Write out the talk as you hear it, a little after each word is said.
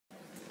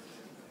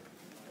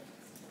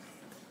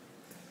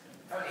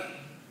Howdy.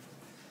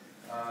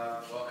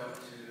 Welcome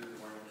to the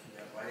morning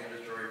keynote. My name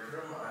is Jory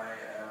Prum. I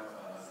am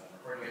a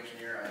recording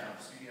engineer. I have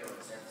a studio in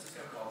San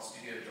Francisco called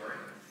Studio Jory,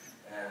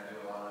 and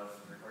do a lot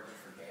of recording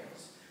for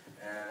games.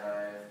 And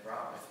I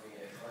brought with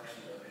me a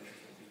collection of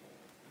interesting people.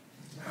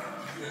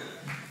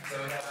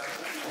 So we have.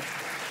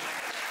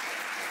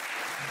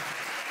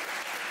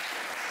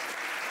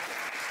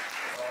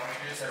 I'll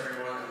introduce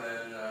everyone,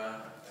 and then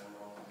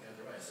we'll get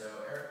underway. So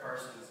Eric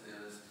Parsons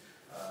is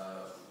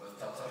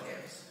with Telltale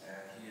Games,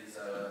 and he is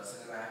a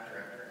cinematic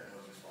director and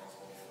was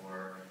responsible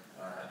for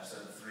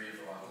episode 3 of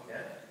The Walking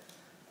Dead.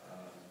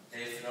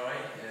 Dave Fennoy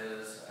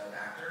is an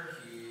actor.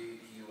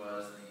 He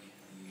was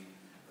the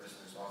person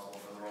responsible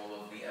for the role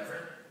of Lee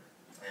Everett,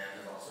 and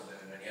has also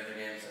been in many other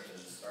games such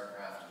as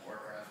StarCraft and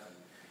Warcraft and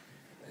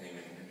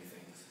many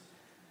things.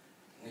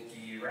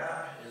 Nicki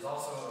Rapp is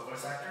also a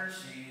voice actor.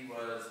 She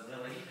was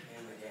Lily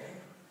in the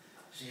game.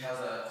 She has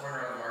a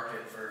corner on the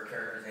market for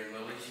characters named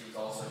Lily. She was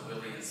also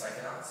Lily in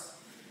Psychonauts,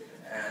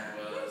 and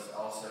was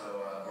also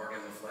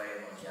Morgan Le Fay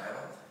in Monkey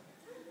Island,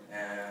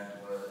 and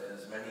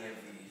was many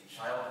of the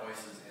child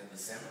voices in The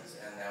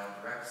Sims, and now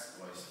directs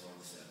the voice for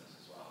The Sims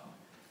as well.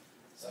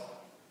 So,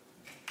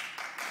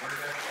 we're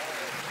going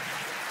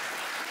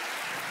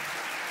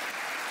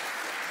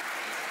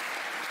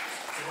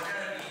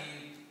to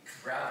be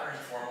rather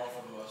informal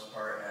for the most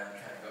part, and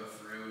kind of go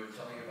through and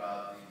tell you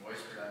about the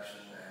voice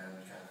production and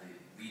kind of the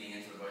leading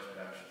into the voice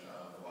production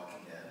of The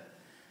Walking Dead.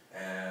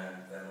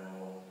 And then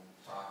we'll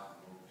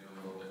do a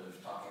little bit of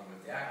talking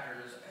with the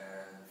actors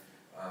and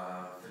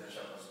finish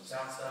up with some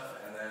sound stuff,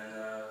 and then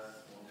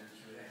we'll do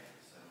Q&A.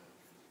 So,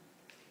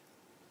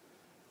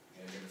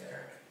 I'm going to give it to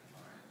Eric.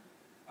 All right.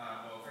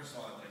 Well, first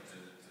of all, I'd like to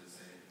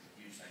say a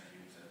huge thank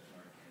you to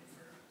Nordic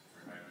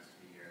for inviting us to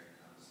be here.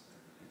 It's been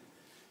an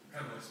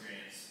incredible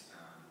experience,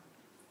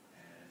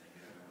 and thank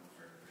you everyone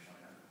for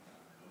showing up.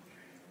 I hope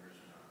your numbers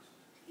are not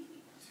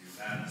too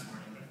bad this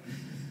morning.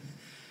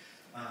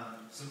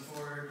 So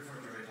before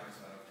Jory talks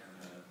about kind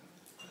of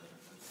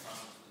the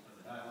process of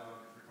the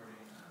dialogue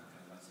recording, kind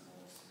of nuts and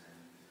bolts, and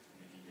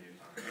Nicki Dave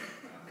talk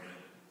about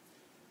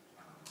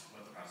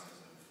what the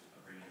process of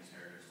bringing these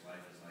characters to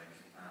life is like.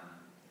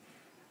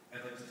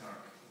 I'd like to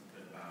talk a little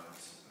bit about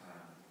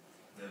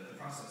the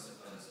process it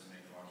was to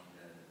make The Walking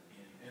Dead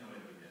in the way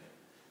that we did.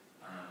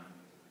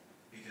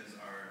 Because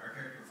our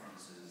character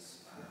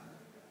performances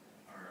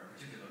are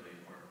particularly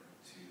important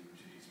to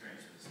the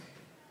experience of this game.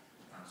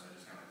 So I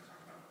just kind of like to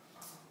talk about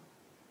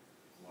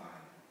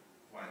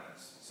why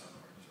that's so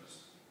important to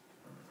us.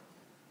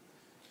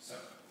 So,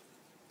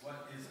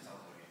 what is a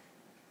Telltale game?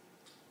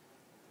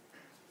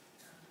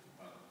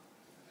 Well,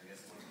 I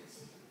guess what it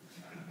is.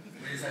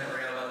 We decided we're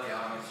going to let the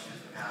audience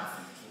choose the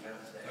path of the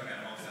keynote today. Okay,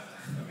 I'm all set.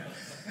 Okay.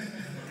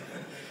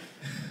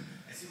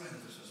 I see why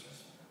those are so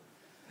stressful.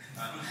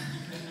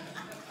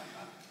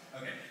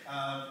 Okay.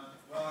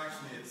 Well,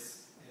 actually,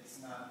 it's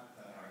not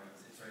that hard.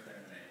 It's right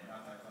there in the name. We're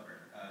not that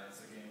clever.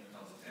 It's a game that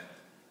tells a tale.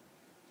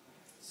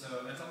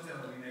 So at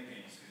Telltale, we make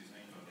games whose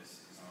main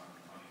focus is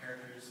on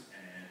characters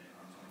and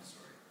on telling a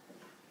story.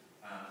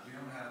 We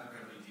don't have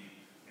incredibly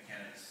deep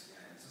mechanics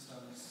and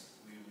systems.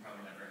 We will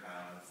probably never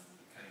have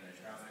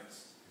cutting-edge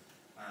graphics.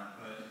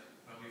 But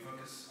we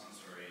focus on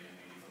story and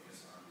we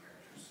focus on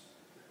characters.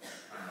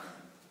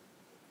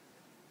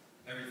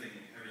 Everything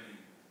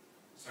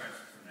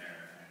starts from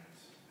there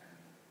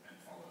and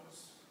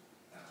follows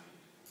that lead.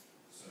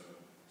 So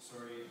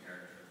story and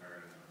character are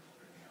priority number.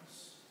 Everything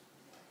else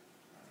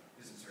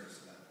is in service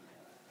of that.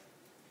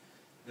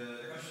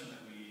 The question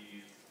that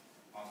we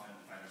often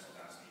find ourselves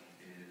asking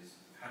is,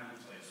 how do you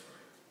play a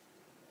story?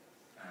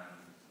 I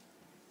don't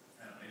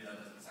know, maybe that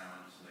doesn't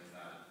sound like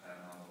that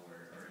novel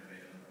or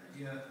innovative of an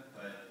idea,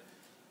 but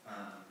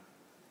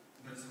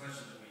it's a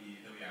question that we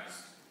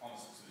ask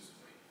almost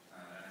exclusively,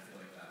 and I feel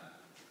like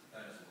that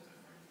is a little bit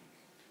more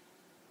unique.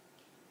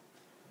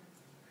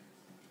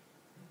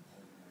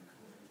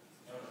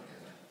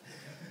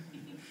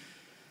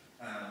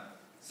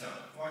 So,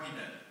 Walking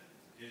Dead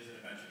is an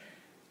adventure game,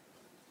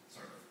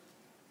 sort of.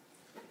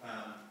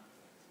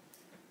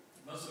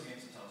 Most of the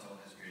games that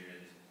Telltale has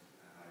created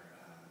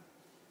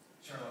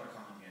share a lot of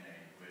common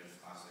DNA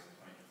with classic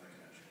point-and-click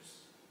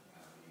adventures.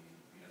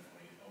 We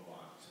definitely owe a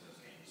lot to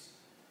those games.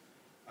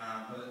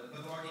 But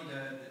The Walking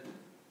Dead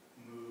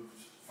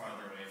moved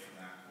farther away from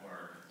that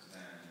core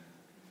than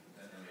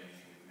really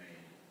anything we've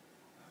made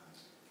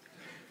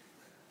today.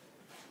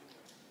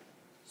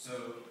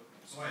 So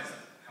why is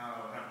that?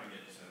 How did we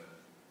get to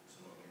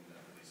what we ended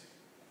up releasing?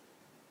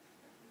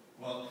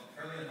 Well,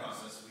 early in the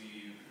process,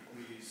 we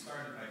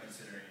started by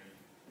considering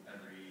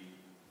every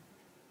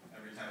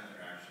type of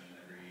interaction,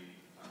 every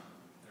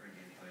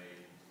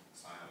gameplay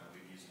style that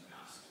we've used in the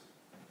past.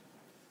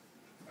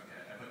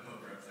 Okay, I put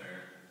poker up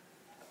there.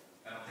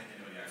 I don't think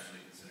anybody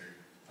actually considered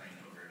playing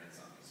poker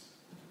against zombies.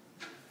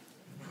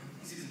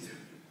 Season 2.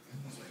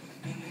 Let's wait.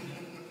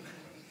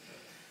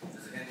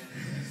 Does it end?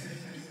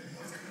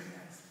 What's coming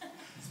next?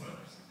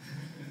 Spoilers.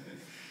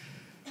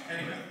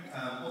 Anyway,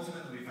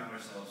 ultimately we found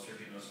ourselves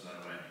stripping most of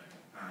that away.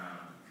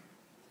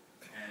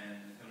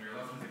 And we were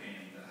left with a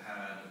game that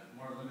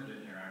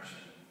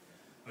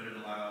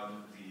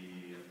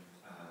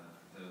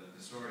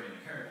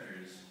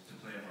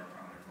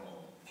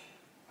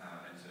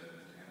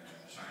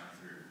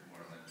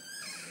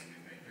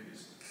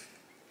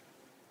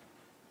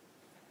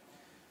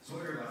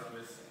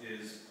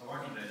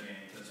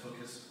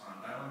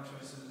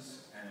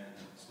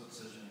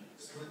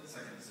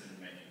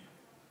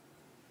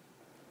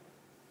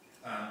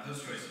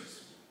those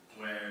choices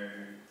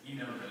where you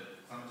know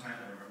that Clementine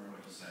will remember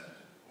what you said,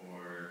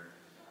 or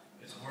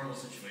it's a horrible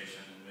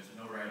situation with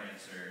no right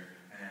answer,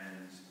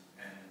 and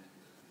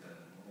the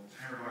little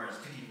timer bar is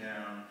ticking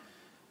down,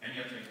 and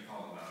you have to make a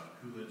call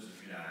about who lives and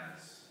who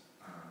dies.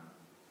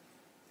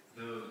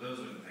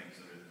 Those are the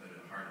things that are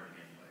the heart of the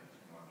gameplay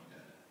in Walking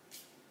Dead.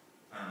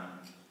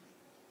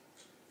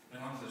 And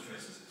along with those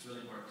choices, it's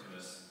really important to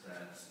us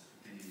that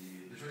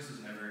the choices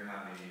never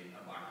have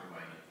a black or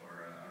white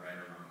or a right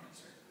or wrong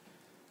answer.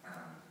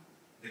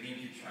 The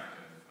game keeps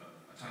track of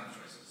a ton of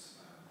choices.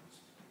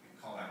 You can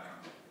call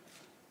back things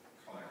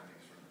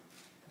from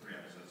 3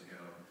 episodes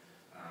ago.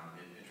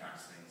 It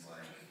tracks things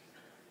like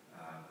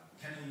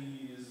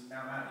Kenny is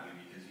now mad at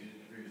you because you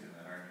didn't agree with him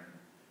in that argument.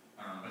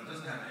 But it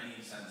doesn't have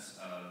any sense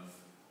of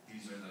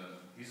these are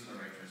the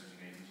right choices you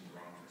made, these are the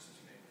wrong choices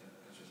you made.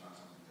 That's just not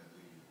something that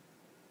we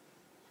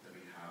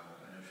have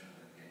a notion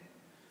of in the game.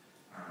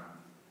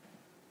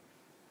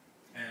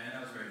 And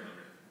that was very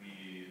deliberate.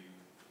 We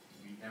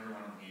never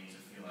wanted the game to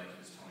feel like it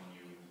was telling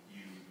you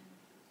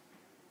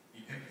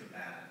picked the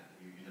bad,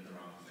 you did the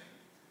wrong thing.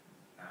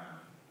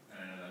 And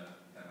I know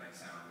that might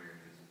sound weird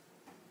because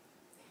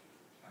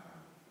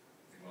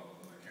well,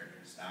 the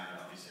characters died,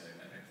 obviously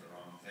I picked the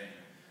wrong thing.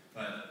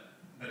 But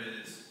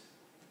it is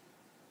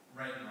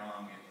right and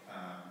wrong,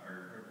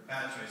 or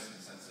bad choice in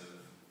the sense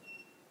of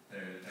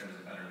there was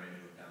a better way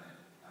to have done it.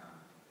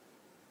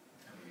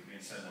 And we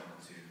instead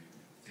wanted to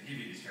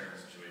give you these terrible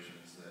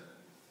situations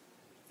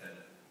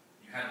that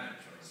you had to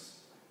make a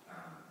choice.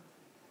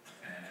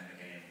 And the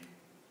game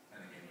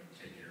would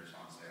take your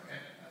response and say,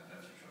 okay,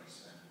 that's your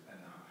choice, and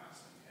not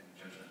pass any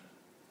judgment.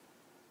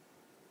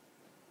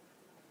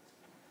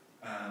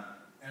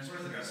 And it's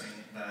worth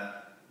addressing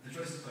that the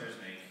choices players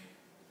make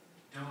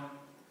don't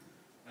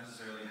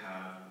necessarily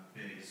have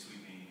big,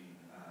 sweeping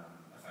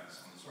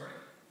effects on the story.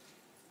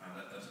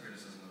 That's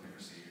criticism that we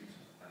received.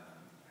 I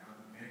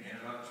made a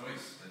game about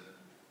choice that,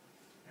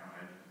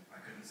 I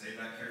couldn't save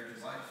that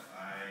character's life.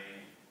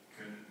 I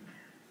couldn't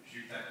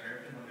shoot that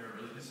character when they were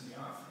really pissing me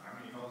off. How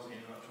can you call this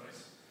game about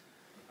choice?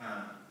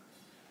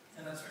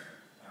 And that's fair.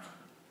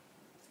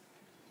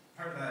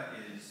 Part of that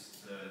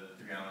is the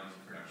realities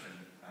of production.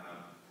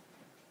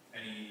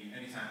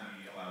 Anytime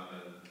we allow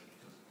the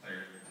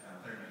player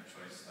to make a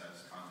choice,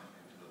 that's content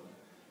we have to build.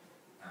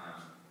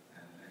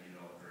 And any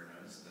developer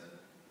knows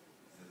that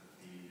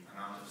the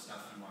amount of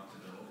stuff you want to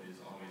build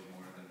is always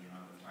more than the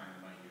amount of time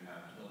and money you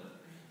have to build it.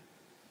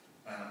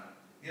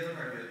 The other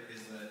part of it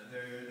is that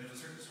there's a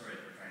certain story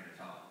that we're trying to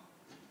tell.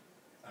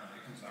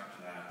 It comes back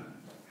to that,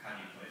 how do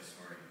you play a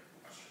story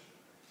question.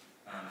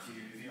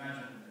 If you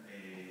imagine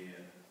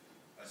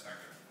a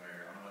spectrum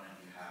where on one end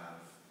you have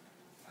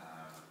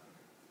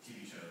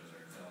TV shows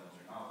or films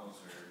or novels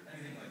or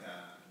anything like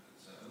that,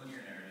 it's a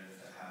linear narrative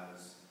that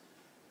has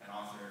an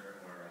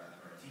author or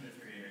a team of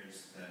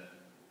creators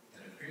that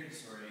have created a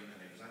story and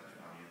they present it to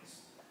an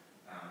audience,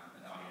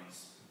 and the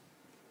audience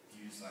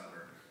views that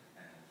work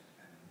and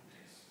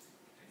takes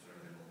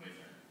whatever they will away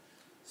from it.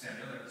 So on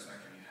the other end of the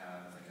spectrum you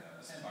have like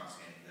a sandbox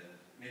game that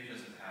maybe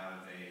doesn't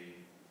have a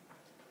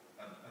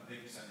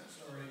big central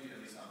story,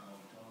 at least not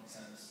in a moment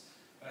sense,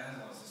 but it has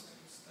a lot of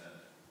systems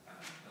that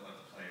let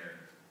the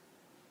player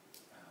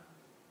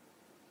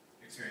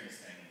experience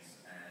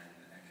things and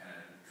kind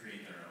of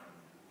create their own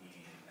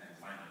meaning and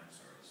find their own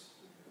stories.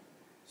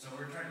 So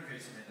we're trying to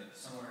create something that's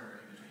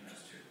somewhere in between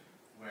those two,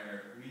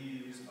 where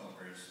we as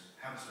developers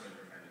have a story that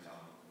we're trying to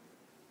tell,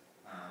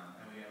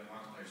 and we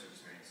want the players to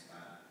experience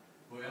that.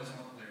 But we also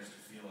want the players to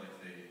feel like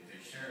they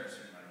share a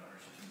certain amount of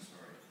ownership in the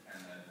story,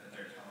 and that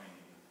they're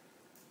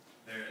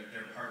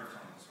part of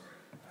telling the story.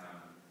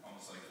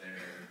 Almost like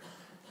they're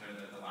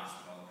the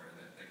last developer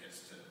that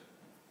gets to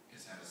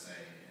have a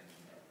say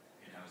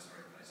in how the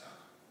story plays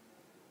out.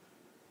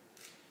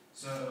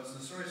 So the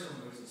story still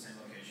moves in the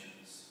same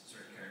locations.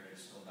 Certain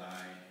characters still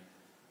die.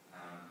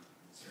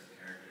 Certain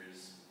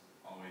characters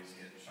always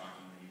get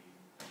shockingly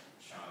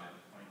shot at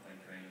point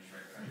blank range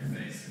right in front of your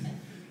face.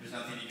 There's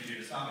nothing you can do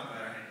to stop it, no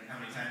matter how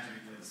many times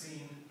you replay the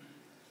scene.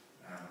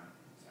 I'm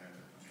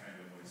trying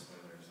to avoid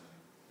spoilers.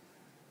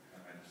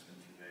 I might have just been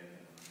too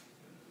vague.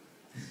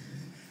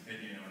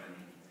 Maybe you know what I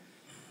mean.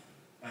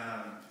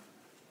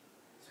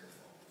 It's your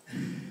fault.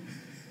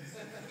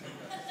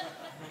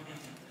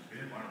 We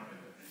didn't want to do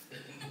it.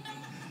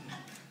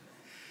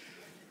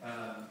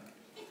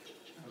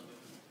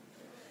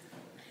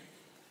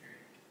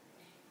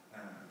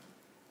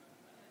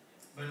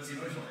 But it's the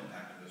emotional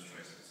impact of those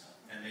choices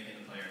and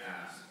making the player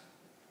ask,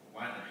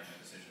 why did I make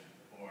that decision?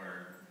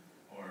 Or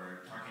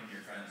talking to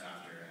your friends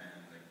after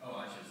and like, oh,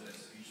 I chose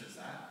this, you chose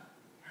that?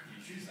 Why did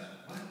you choose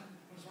that?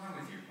 What's wrong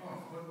with you?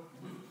 Oh,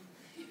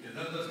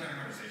 those kind of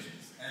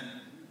conversations.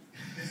 And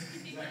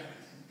exactly.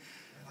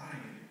 I thought I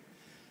knew.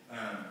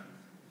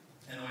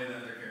 And the way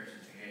that other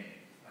characters in the game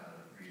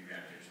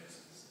react to your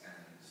choices.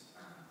 And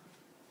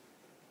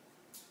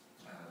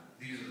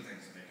these are the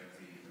things that make up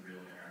the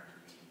real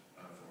interactive meat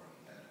of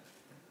Walking Dead.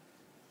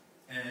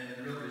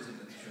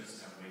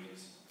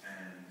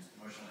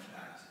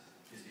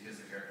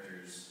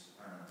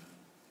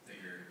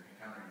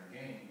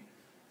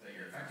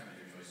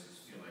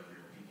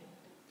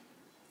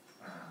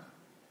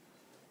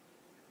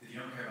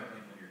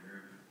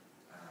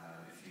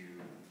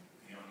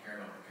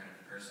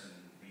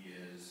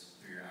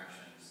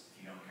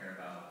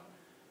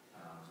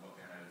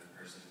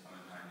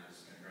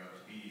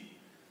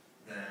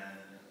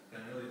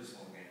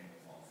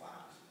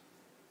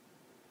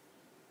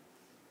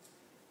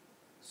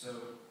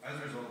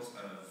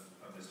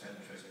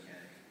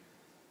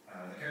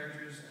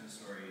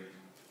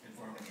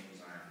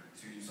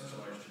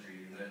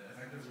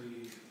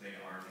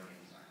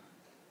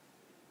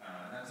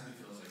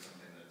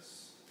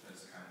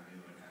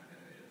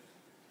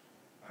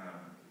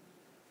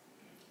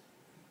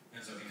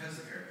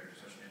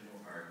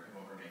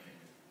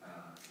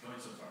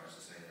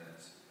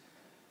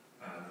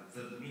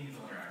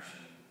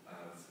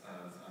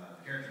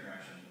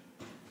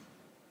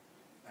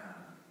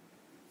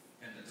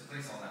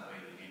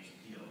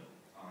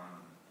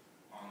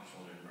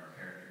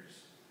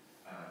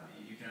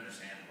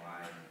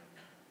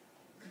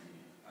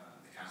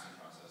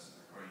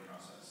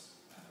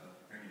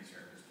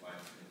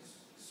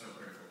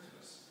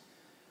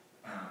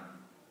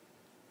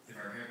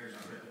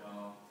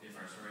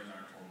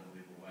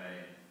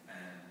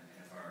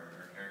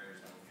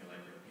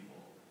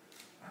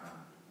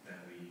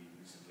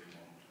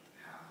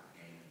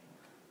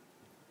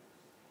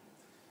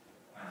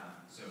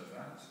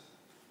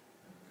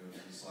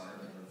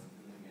 slide of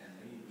Lily and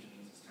me, which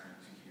means it's time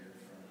to hear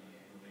from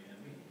Lily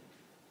and me.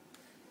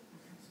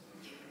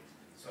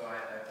 So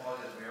I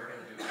apologize, we are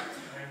going to do a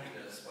tiny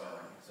bit of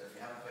spoiling. So if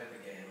you haven't played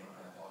the game,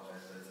 I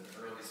apologize, but it's an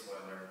early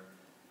spoiler.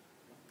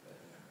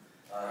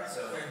 But,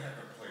 so I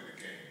never played the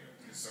game.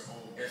 It's a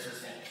whole. it's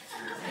just I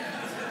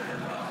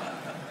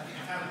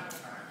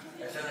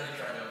generally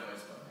try to avoid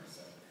spoilers.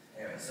 So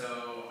anyway,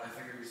 so I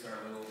figured we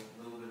start a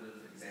little bit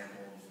of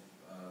example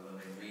of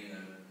Lily and Lee in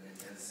an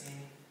intense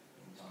scene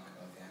and talk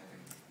about the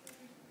acting.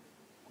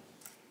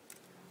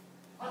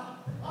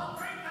 I'll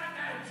bring that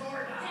down,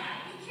 Jordan.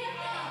 Dad, you can't.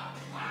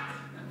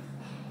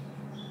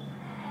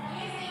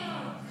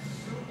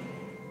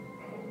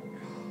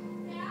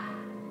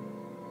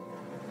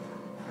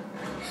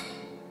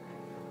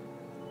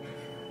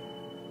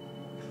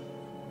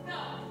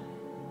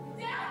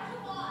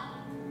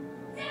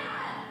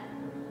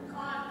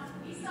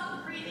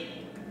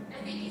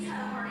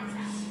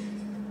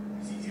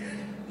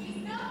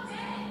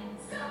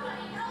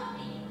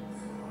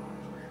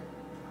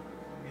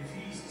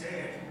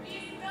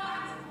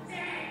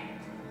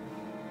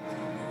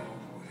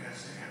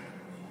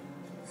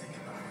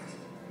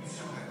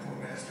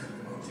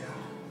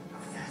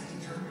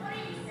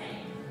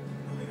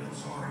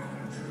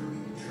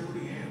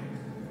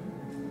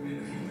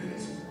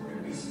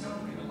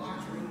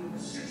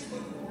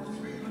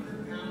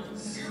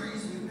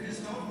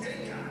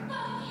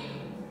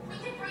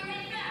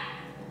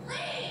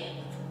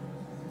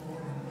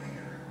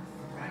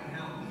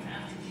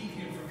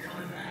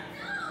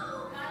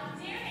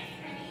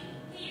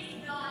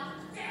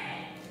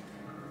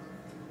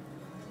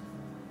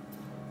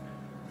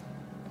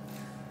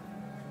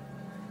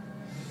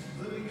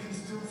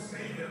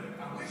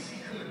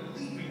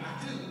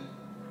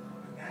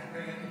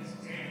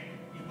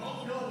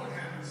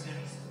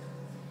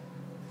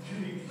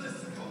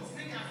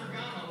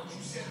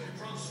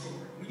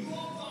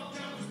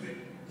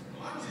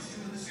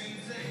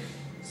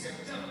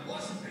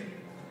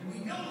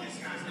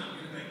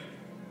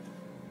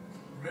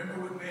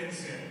 Remember what Ben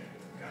said.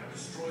 Gotta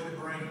destroy the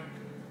brain.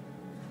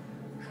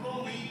 Come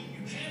on, Lee.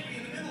 You can't be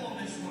in the middle of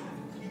this one.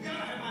 You gotta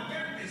have my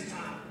back this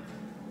time.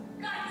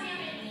 God damn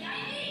it, Lee, I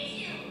need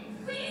you!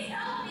 Please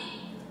help me!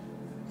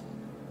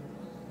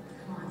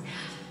 Come on,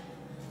 Dad.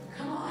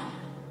 Come on.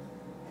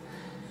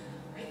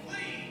 Hey,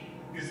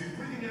 Lee! Is he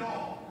breathing at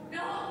all? No,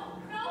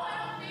 I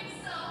don't think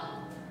so.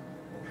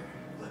 Okay,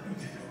 let me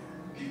take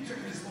over. Keep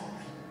checking his pulse.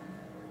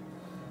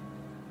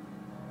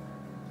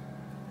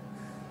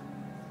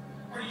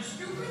 Are you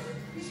stupid?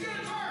 He's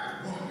gonna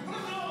turn! You're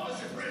putting all of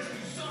us at risk,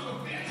 you son of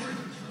a bitch! You're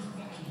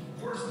fucking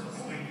worse than a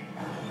flea.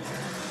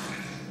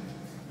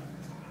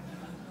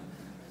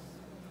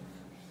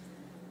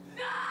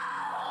 No!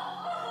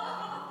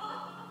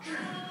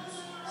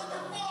 What the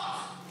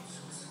fuck? I'm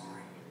so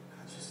sorry.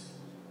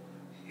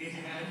 It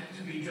had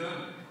to be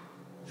done.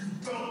 You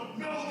don't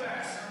know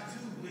that! I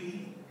do,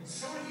 Lee. And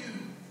so do you.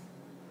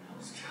 I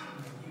was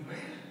counting on you,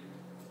 man.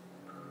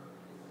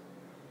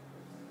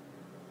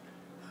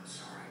 I'm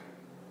sorry.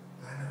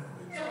 I know.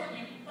 Don't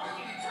you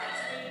fucking touch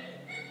me!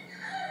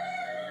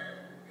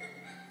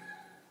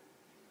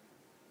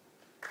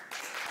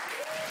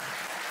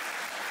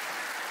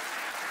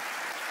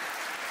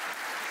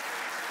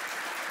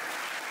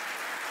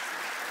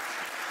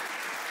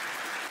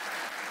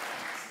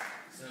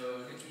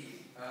 So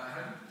Nicki, how do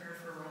you prepare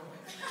for a role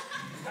like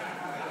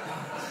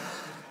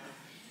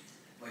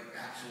like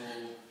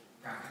actual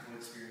practical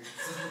experience?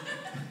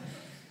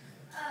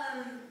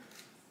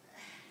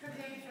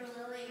 Preparing for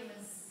Lily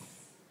was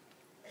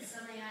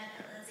something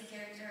that's a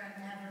character I've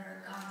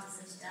never gone to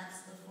such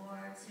depths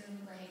before, to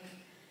like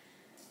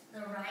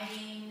the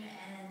writing,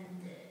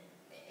 and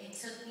it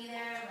took me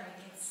there,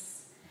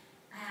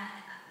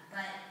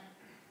 but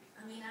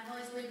I mean, I've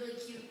always played really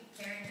cute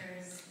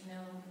characters, you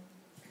know.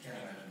 I can't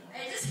imagine why.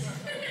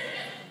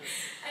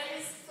 I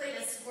just played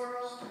a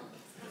squirrel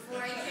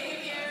before I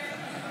came here.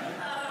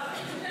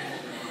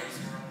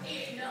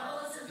 No,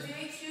 it's a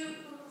very cute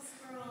little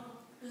squirrel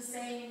who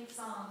sang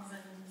songs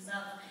and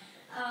stuff.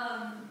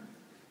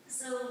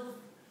 So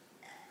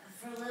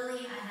for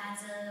Lily, I had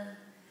to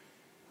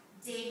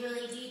dig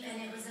really deep,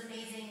 and it was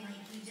amazing.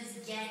 Like, you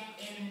just get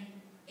in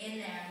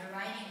there. The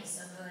writing is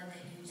so good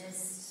that you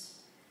just,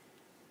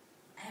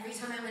 every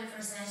time I went for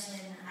a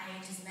session, I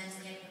just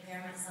mentally had to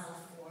prepare myself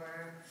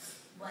for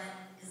what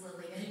is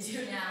Lily going to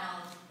do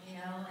now, you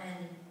know,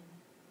 and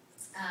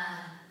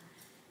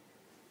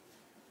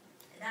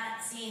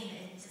that scene,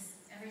 it just,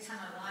 every time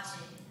I watch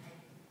it,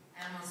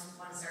 I almost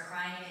want to start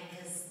crying again,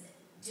 because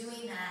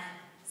doing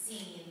that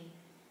scene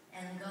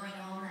and going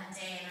home that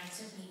day, and it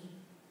took me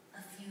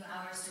a few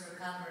hours to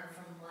recover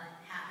from what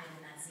happened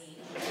in that scene.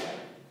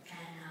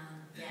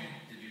 And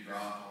Did you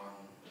draw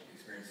on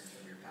experiences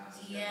from your past?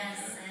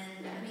 yes,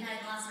 and I mean, I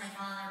lost my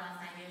father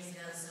about 5 years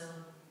ago,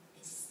 so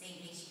it just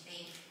makes you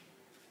think,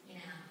 you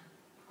know,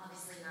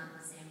 obviously not in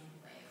the same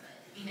way, but,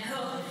 you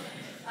know,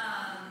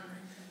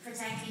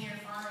 protecting your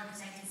father,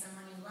 protecting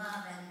someone you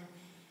love, and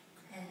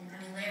I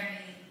mean,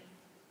 Larry,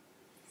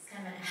 he's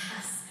kind of an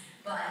ass,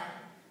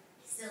 but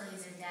still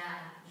he's your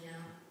dad, you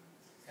know.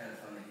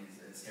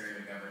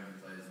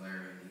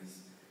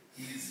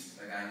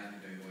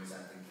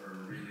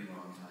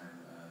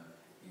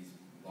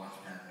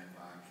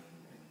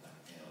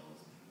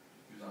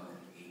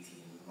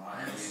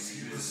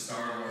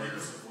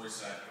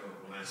 voice actor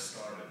when I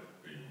started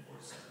being a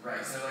voice actor.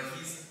 Right, so like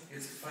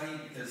it's funny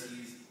because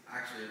he's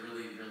actually a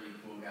really, really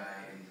cool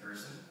guy in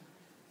person.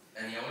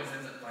 And he always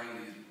ends up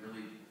playing these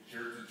really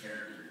jerky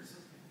characters.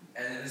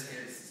 And in this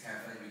case, it's kind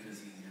of funny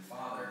because he's your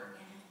father.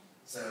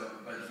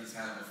 So, but he's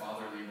kind of a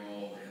fatherly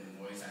role in the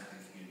voice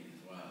acting community as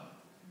well.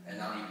 And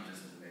not even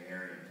just in the Bay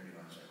Area, pretty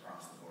much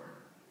across the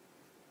board.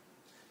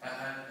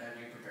 How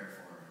do you prepare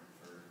for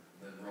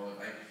the role?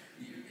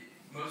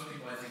 Most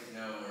people I think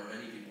know, or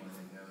many people I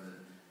think know,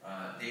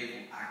 that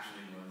Dave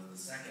actually was the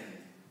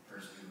second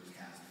person who was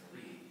cast for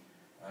Lee.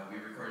 We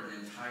recorded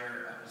an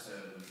entire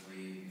episode with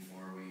Lee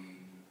before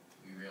we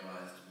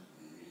realized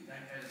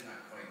that guy's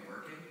not quite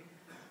working.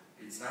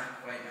 It's not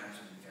quite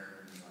matching the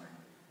character design.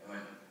 I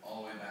went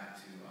all the way back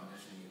to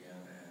auditioning again,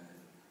 and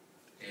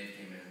Dave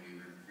came in and we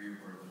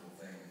re-recorded the whole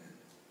thing,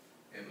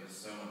 and it was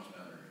so much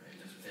better.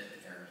 It just fit the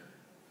character.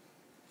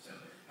 So,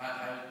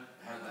 how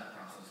did that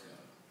process go?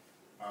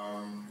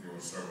 You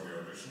want to start with the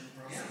auditioning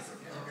process?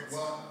 Yeah. Okay,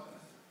 well,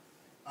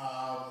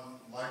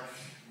 like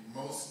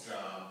most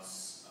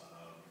jobs,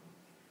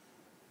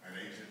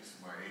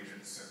 my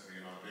agent sent me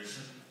an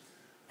audition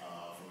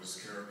for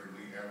this character,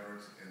 Lee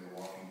Everett, in the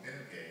Walking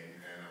Dead game,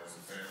 and I was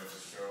a fan of the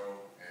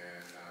show,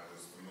 and I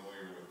was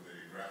familiar with the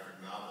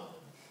graphic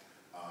novel.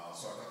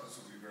 So I thought this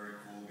would be very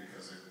cool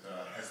because it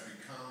has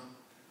become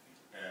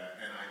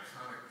an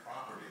iconic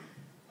property,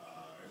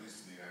 at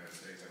least in the United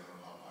States. I don't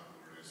know how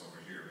popular it is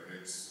over here, but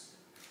it's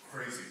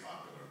crazy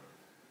popular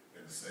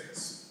in the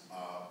States.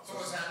 So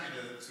I was happy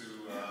to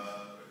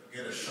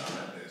get a shot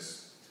at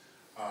this.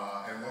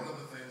 And one of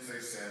the things they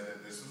said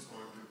that this was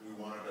we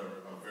wanted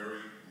a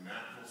very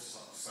natural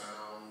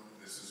sound.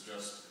 This is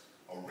just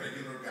a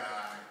regular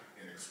guy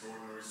in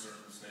extraordinary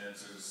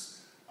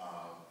circumstances.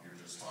 You're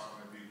just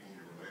talking to people,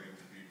 you're relating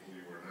to people.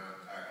 You were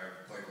not,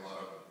 I played a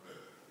lot of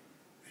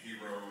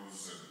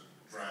heroes and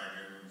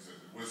dragons and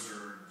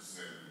wizards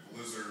and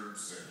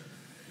blizzards and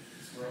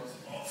Squirrels?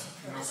 oh,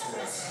 no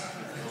squirrels.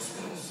 No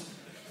squirrels.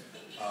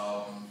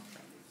 Wow,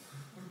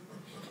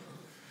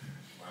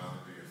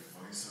 that'd be a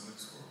funny sounding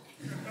squirrel.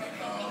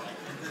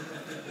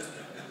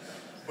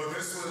 But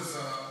this was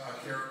a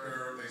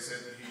character, they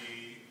said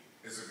he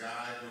is a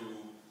guy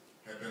who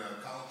had been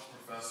a college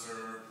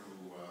professor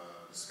who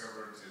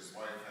discovered his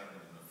wife having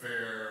an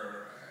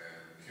affair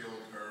and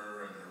killed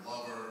her and her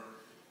lover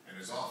and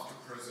is off to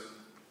prison.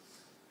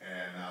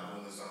 And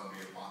when the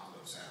zombie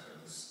apocalypse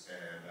happens,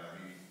 and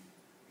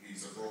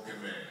he's a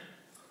broken man.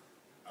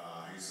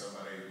 He's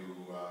somebody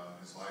who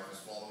his life has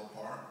fallen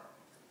apart,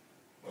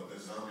 but the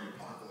zombie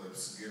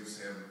apocalypse gives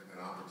him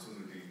an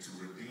opportunity to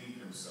redeem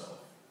himself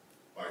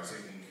by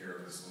taking care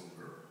of this little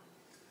girl.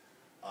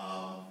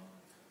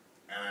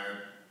 And I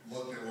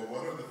looked at, well,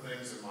 what are the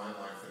things in my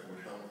life that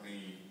would help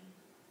me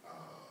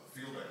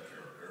feel that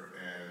character?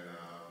 And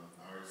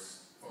I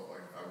always felt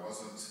like if I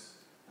wasn't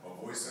a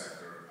voice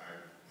actor,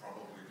 I'd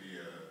probably be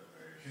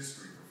a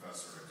history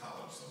professor at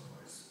college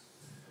someplace.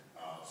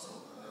 So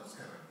that was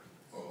kind of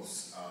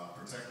close.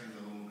 Protecting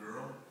the little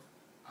girl,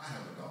 I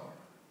have a daughter,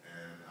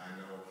 and I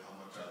know how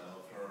much I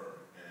love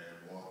her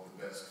and want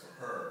the best for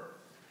her.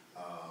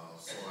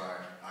 So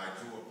I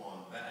drew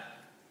upon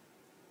that.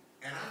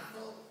 And I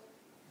felt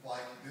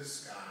like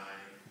this guy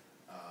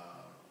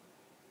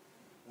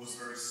was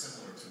very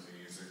similar to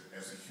me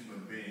as a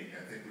human being.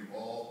 I think we've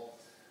all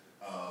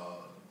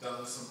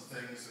done some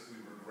things that we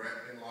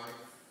regret in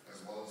life,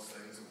 as well as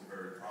things that we're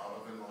very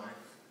proud of in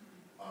life.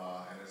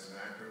 And as an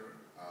actor,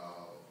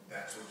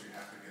 that's what you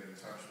have to get in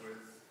touch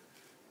with.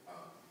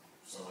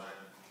 So I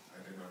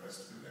did my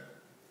best to do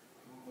that.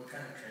 What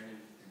kind of training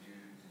did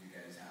you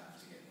guys have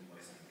to get into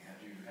voice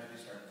acting? How did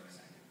you start voice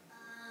acting?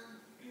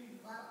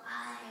 Well,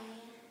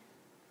 I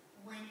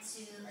went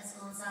to a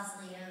school in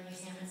Sausalito near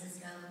San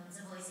Francisco. It's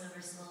a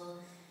voiceover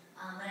school.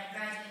 But I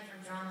graduated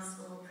from drama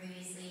school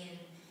previously,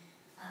 and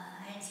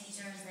I had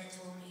teachers that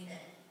told me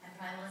that I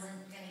probably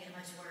wasn't going to get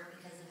much work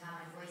because of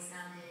how my voice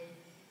sounded.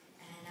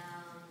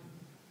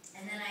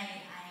 And then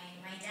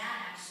my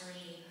dad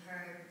actually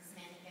heard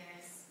Samantha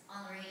Paris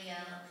on the radio,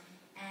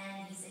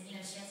 and he said,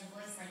 she has a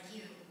voice like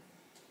you.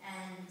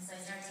 And so I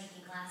started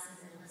taking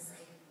classes, and it was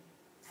like,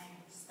 I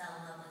just fell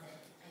in love with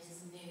it. I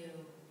just knew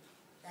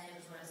that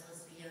it was what I was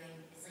supposed to be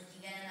doing. It's like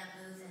you get in that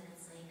booth, and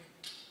it's like,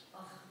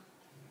 oh,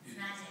 it's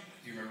magic.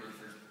 Do you remember the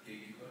first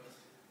gig you booked?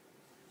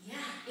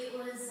 Yeah, it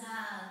was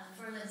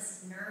for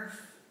this Nerf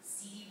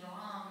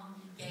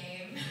CD-ROM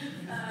game,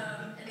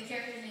 and the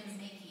character's name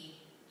was Nicki.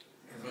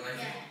 Because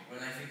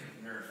when I think of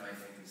Nerf, I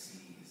think of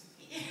CDs.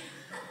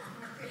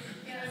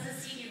 Yeah, it was a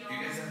CD-ROM. Do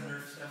you guys have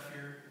Nerf stuff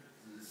here?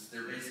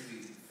 They're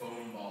basically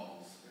foam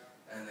balls,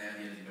 and the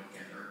idea is you don't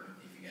get hurt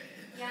if you get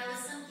hit. Yeah, it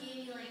was some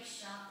game you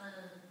shot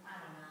the, I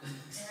don't know.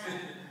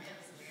 It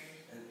was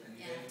weird. And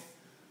you Yeah. did?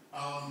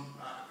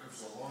 It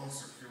was a long,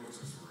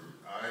 circuitous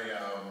route. I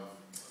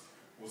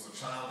was a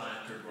child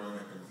actor growing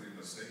up in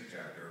Cleveland, stage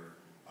actor.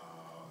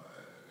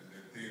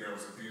 I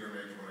was a theater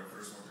major when I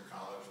first went to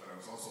college, but I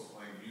was also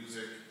playing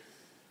music.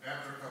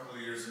 After a couple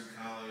of years in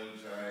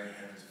college, I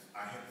had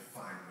to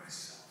find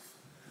myself.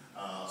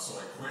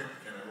 So I quit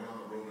and I went on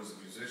the road as a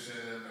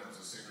musician. I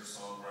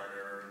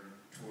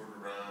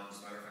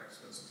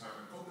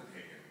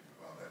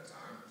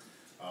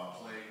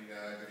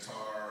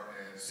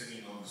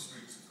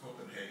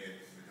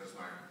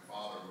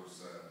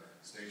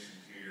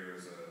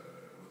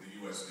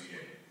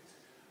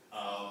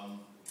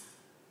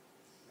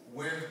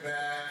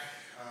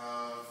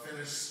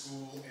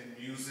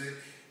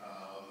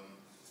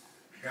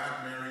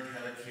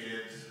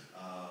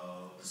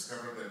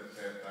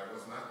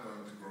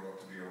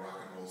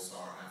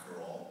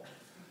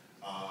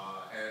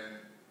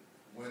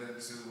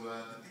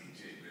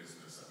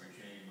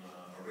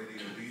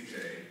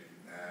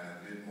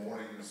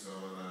used to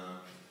own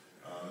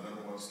the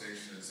 #1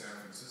 station in San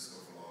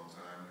Francisco for a long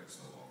time.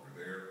 It's no longer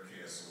there,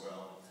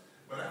 KSOL.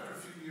 But after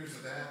a few years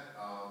of that,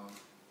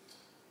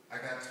 I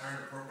got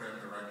tired of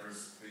program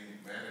directors being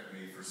mad at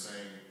me for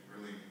saying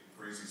really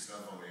crazy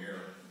stuff on the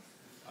air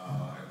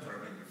and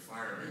threatening to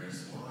fire me. And I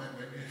said, well,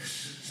 maybe I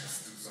should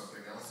just do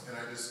something else. And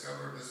I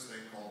discovered this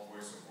thing called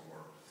voiceover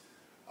work.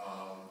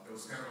 It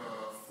was kind of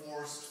a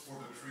forest for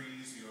the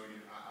trees. You know,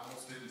 I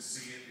almost didn't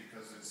see it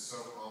because it's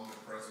so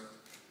omnipresent.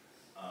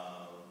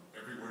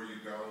 Everywhere you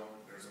go,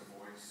 there's a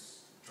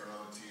voice. Turn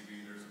on the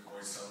TV, there's a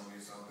voice telling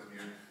you something. You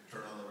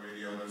turn on the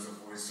radio, there's a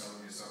voice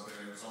telling you something.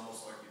 And it was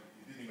almost like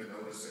you didn't even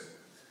notice it.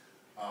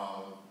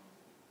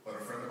 But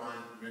a friend of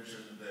mine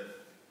mentioned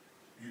that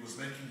he was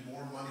making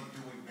more money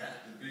doing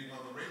that than being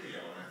on the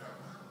radio. And I thought,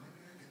 wow,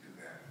 maybe I could do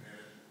that.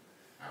 And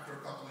after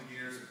a couple of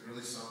years, it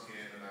really sunk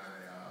in, and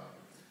I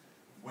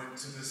went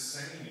to the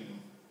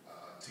same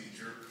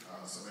teacher,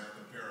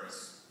 Samantha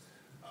Paris,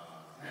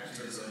 and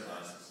took some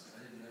classes.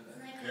 I didn't know that.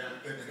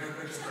 Yeah,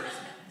 it's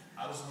crazy.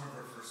 I was one of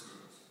her first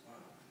students.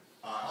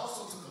 I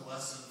also took a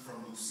lesson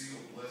from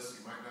Lucille Bliss.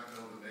 You might not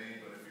know the name,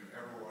 but if you've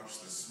ever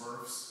watched The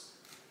Smurfs,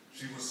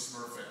 she was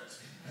Smurfette.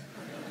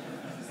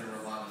 There were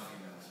a lot of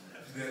females.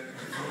 There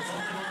was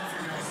only one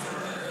female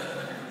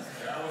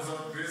Smurfette. That was a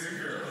busy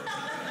girl.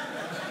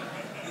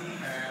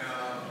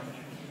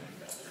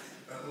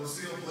 And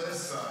Lucille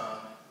Bliss,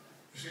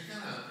 she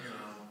kind of,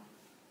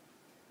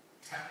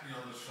 tapped me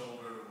on the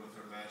shoulder with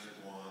her magic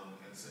wand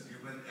and said,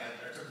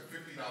 I took a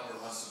 $50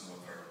 lesson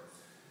with her.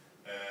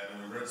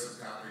 And we read some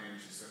copy, and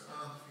she said,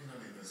 you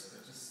don't need this,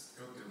 but just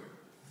go do it.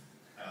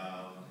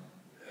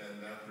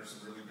 And after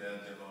some really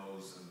bad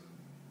demos and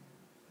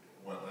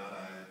whatnot,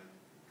 I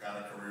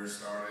got a career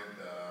started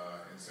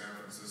in San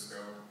Francisco.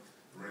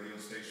 The radio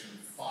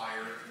station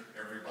fired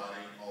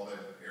everybody, all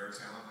the air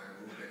talent. I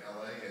moved to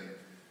LA,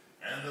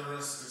 and the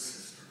rest is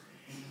history.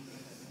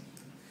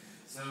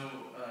 So,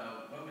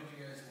 what would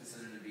you guys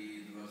consider to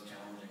be the most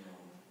challenging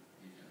role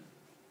you've done?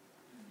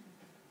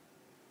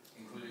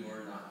 Including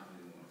or not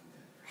including Walking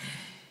Dead?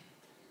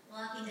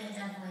 Walking Dead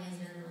definitely has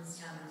been the most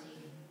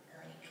challenging.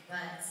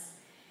 But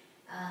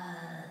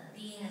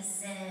being a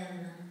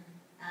sim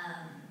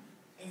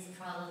is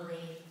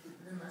probably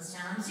the most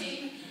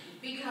challenging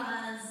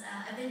because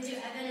I've been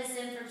a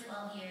sim for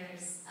 12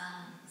 years,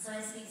 so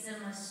I speak so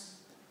much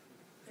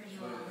pretty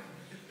well.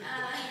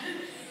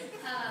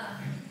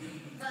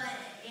 But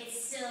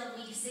it's still,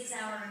 we do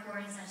 6-hour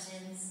recording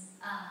sessions,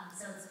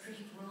 so it's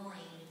pretty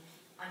grueling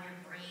on your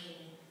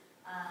brain.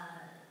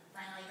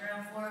 By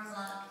around 4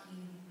 o'clock, you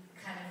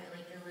kind of feel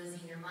like you're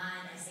losing your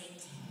mind. I say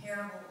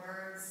terrible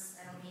words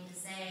I don't mean to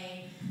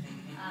say.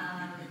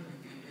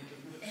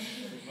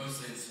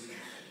 Mostly in Swedish.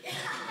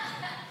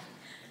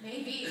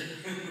 Maybe,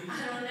 I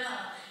don't know.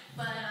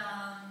 But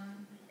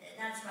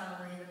that's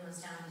probably the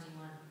most challenging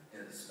one.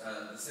 It's,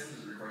 The Sims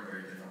is recorded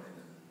very differently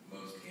than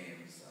most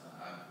games.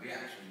 We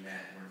actually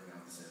met working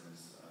on The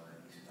Sims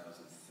in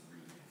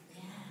 2003.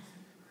 Yeah.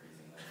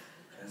 Crazy enough.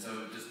 And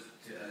so just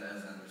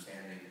as an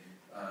understanding,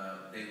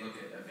 they look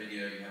at a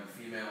video, you have a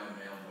female and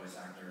male voice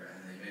actor,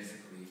 and they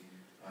basically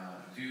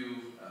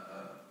do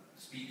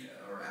speak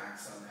or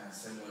act somehow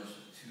similar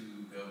to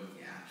go with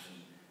the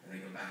action, and they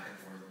go back and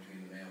forth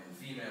between the male and the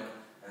female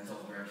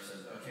until the director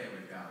says, okay,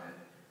 we've got it,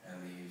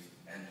 and the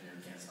engineer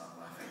can't stop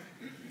laughing.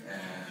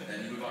 And then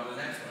you move on to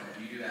the next one, and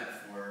you do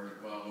that for,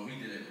 well, when we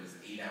did it, it was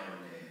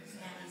 8-hour days.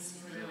 Yeah, It's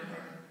it's really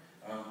hard.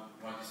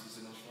 Want to do some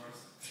signals for us?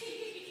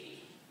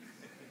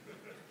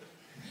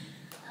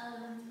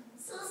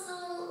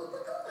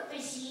 Lupo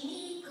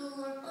Pashini,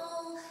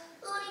 Gulurpo,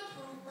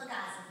 Uripu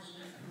Pagasaki.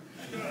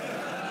 That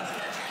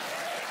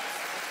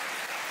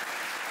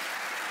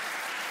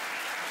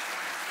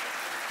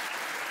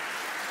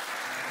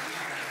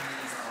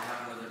means I'll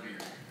have another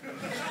beer.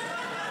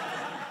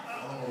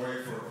 I'll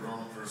wait for a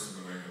grown person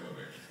to make a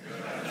living.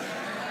 I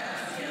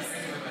can't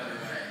think of a better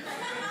way.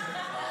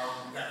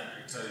 I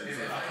can tell you, If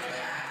I could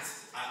act,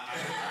 I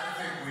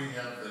think we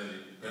have the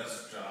best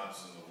jobs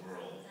in the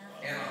world.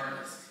 and an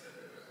artist,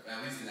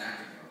 at least in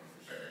acting, for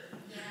sure.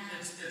 Yeah.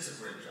 It's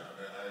a great job.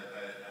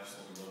 I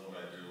absolutely love what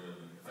I do, and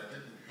if I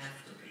didn't have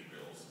to pay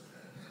bills,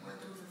 I might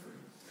do it for free.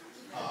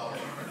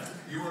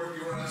 You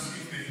were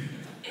asking me.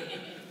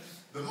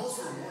 The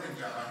most rewarding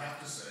job, I have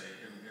to say,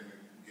 in the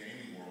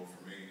gaming world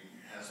for me,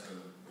 has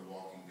been the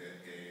Walking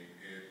Dead game.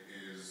 It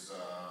is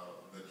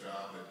the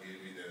job that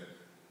gave me the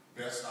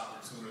best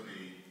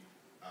opportunity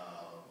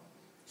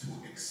to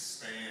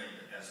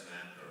expand as an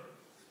actor.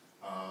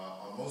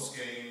 On most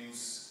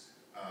games,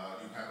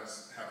 you have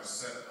a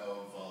set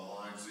of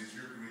lines. These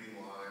are your greeting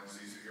lines.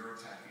 These are your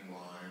attacking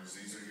lines.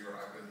 These are your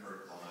I've been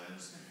hurt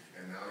lines.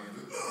 And now you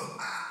do a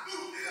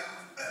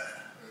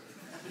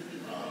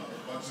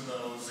bunch of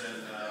those,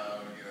 and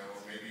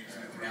maybe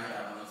 200,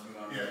 300. Let's move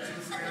on. Yeah,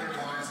 200, 300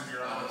 lines, and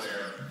you're out of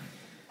there.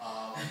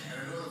 And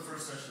I know the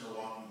first session of the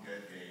Walking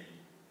Dead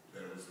game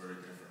that it was very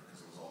different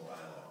because it was all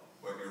dialogue.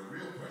 But your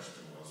real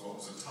question was,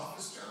 what was the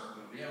toughest job?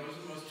 Yeah, what was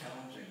the most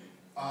challenging?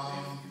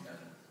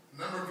 A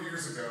number of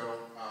years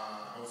ago,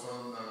 I was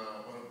on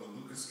one of the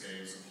Lucas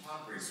games, and Plot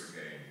pod racer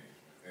game.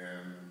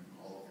 And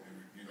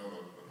you know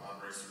the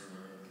pod racer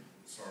in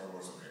Star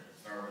Wars, okay.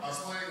 Star Wars. I was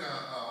playing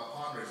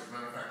pod racer. As a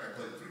matter of fact, I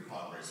played 3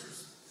 pod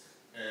racers.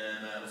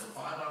 And it was a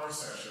 5-hour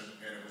session,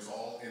 and it was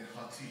all in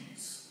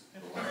Huttese. The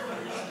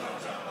language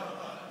of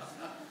Java.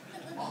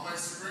 On my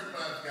script,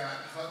 I've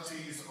got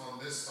Huttese on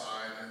this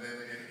side, and then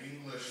in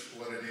English,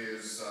 what it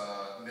is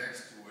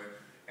next to it.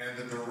 And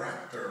the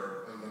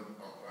director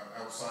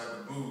outside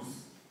the booth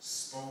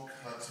spoke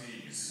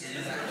Huttese.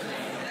 It actually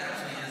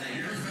is a...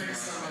 You think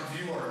some of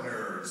you are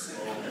nerds?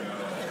 Oh,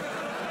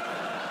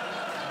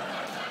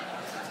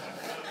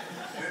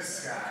 no. This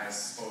guy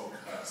spoke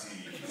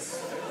Huttese.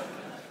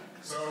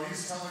 So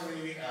he's telling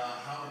me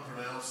how to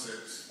pronounce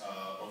it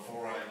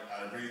before I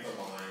read the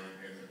line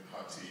in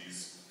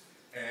Huttese.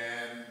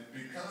 And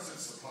because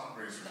it's a pod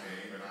racer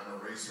game and I'm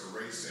a racer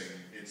racing,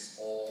 it's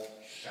all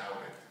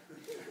shouted.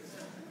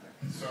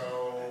 So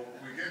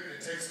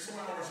it takes 2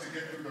 hours to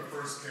get through the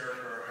first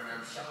character, and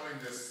I'm shouting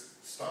this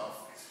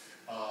stuff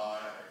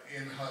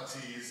in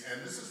Huttese,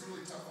 and this is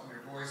really tough on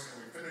your voice.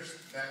 And we finish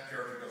that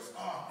character, goes,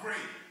 "Oh,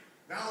 great!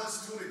 Now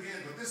let's do it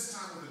again, but this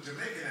time with a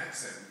Jamaican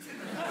accent."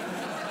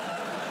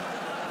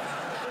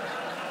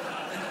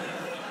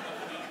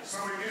 So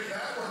we get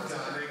that one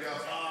done, and he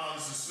goes, "Oh,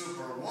 this is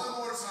super. One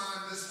more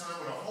time, this time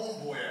with a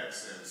homeboy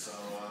accent." So,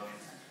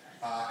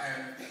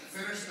 and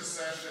finish the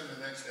session.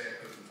 The next day, I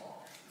couldn't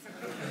talk.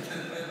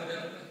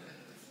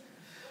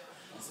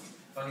 Awesome.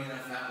 Funny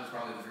enough, that was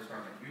probably the first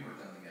project we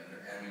worked on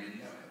together, and we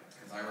didn't know it,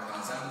 because I worked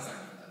on sound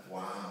design for that.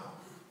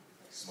 Wow.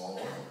 Small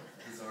world.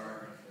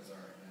 Bizarre, yeah.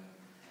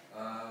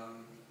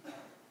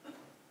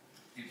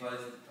 Do you play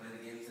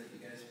the games that you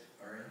guys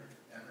are in,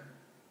 ever?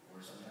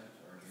 Or sometimes?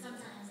 Or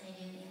Sometimes I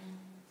do, yeah.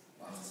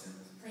 Lots of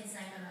Sims. Play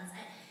Psychonauts.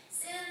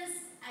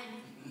 Sims,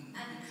 I'm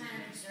kind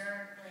of a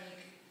jerk.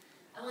 Like,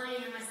 I want to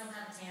hear myself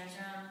have a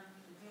tantrum.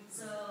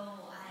 So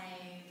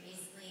I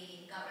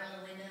basically got rid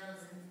of the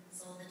windows and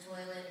sold the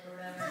toilet or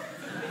whatever.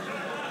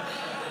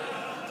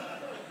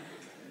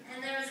 And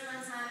there was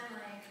one time,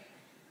 like,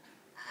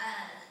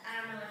 I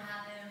don't know what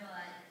happened,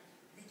 but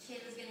the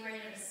kid was getting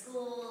ready to go to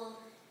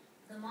school.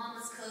 The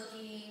mom was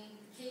cooking.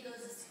 The kid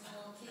goes to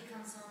school. The kid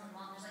comes home. The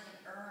mom, there's like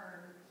an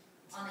urn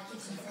on the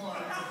kitchen floor.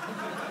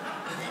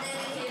 And then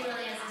the kid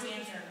really has a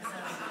tantrum. So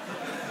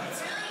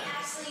it's really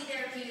actually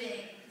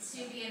therapeutic to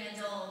be an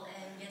adult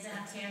and get to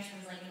have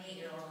tantrums like an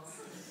 8-year-old.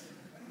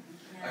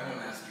 I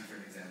won't ask you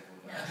for an example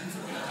of that.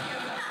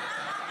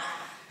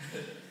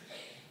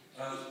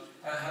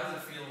 How does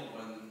it feel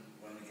when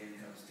the game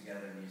comes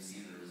together and you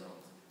see the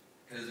result?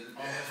 Because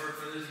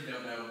for those who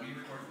don't know, we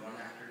record 1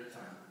 actor at a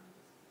time.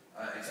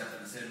 Except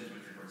for The Sims,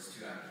 which records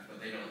 2 actors,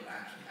 but they don't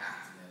actually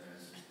act together,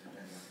 it's just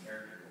depending on the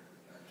character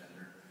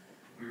gender.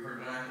 We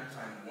record 1 actor at a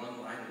time,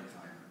 1 line at a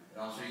time, and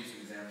I'll show you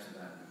some examples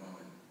of that in a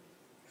moment.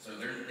 So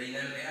they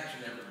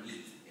actually never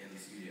meet in the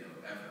studio,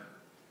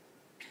 ever.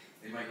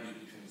 They might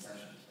meet between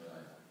sessions,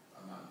 but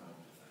I'm not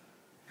involved with that.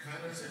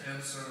 Kind of to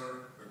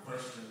answer the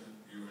question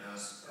you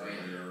asked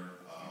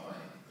earlier,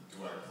 do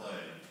I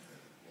play?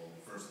 Well,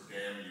 first,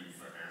 damn you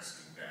for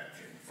asking that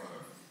in front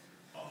of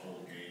a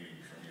whole gaming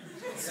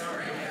community.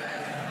 Sorry,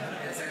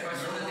 it's a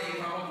question that they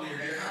probably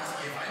are going to ask.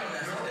 If I don't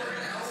ask, they're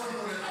going to ask.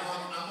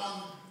 I'm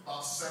on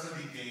about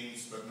 70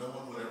 games, but no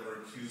one would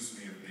ever accuse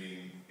me of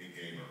being a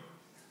gamer.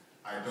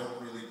 I don't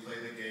really play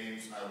the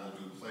games. I will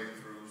do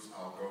playthroughs.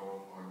 I'll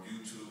go on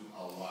YouTube.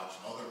 I'll watch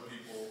other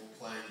people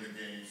playing the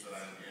games that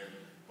I'm in.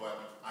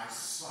 But I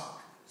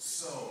suck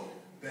so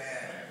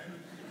bad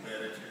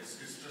that it's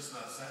just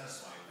not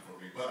satisfying for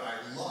me. But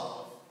I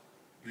love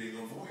being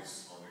a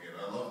voice on the game.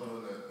 I love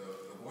doing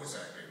the voice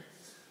acting.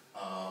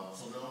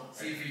 So no.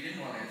 See, if you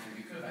didn't want to answer,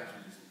 you could have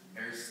actually just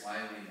very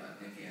slyly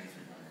let Nicki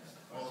answer my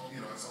question. Well, you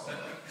know, it's all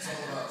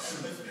about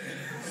truth, man.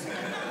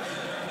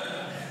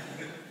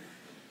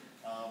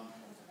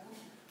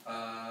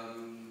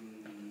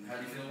 How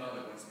do you feel about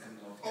it once it comes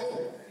all together?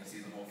 Oh! And you see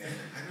the whole thing?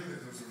 I knew that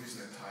there was a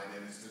reason that tied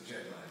in. It's the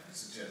jet lag.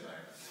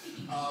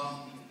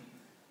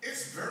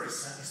 It's very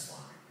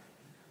satisfying.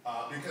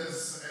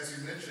 Because, as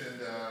you mentioned,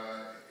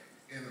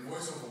 in the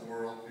voiceover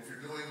world, if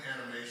you're doing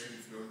animation,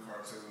 if you're doing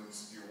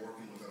cartoons, you're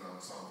working with an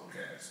ensemble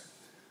cast.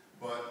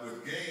 But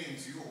with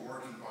games, you are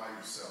working by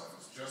yourself.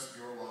 It's just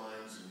your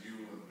lines and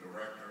you and the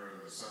director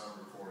and the sound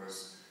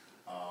recordist,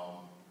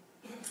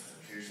 and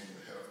occasionally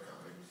the head of the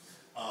company.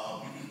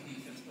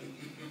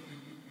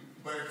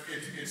 But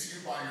it's you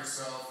by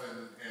yourself,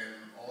 and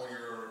all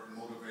your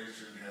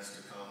motivation has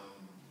to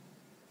come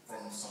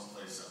from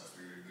someplace else.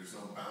 There's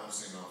no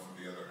bouncing off of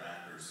the other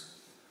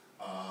actors.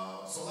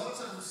 So a lot of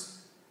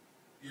times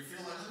you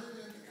feel like, I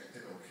think I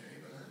did okay,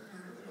 but I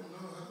really don't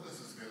know how this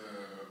is going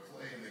to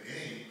play in the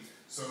game.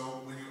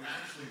 So when you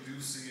actually do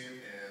see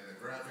it and the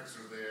graphics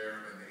are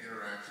there and the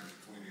interaction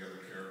between the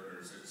other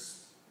characters,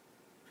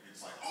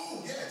 it's like,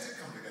 oh yeah, it did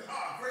come together.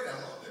 Ah, great, I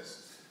love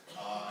this.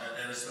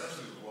 And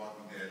especially with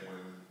Walking Dead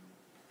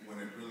when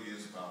it really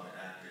is about the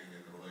acting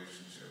and the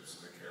relationship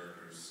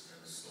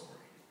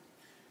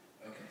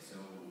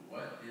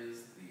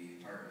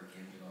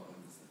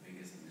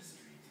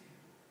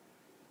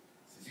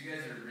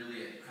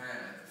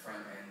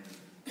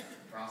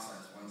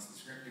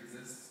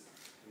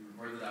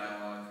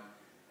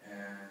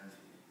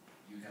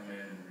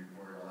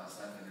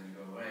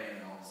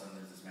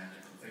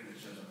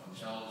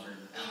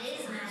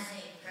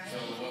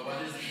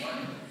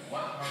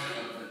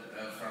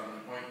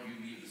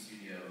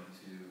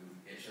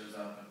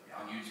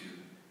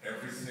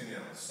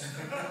honest.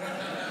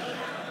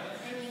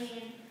 I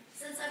mean,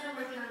 since I've been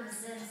working on The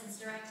Sims, since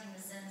directing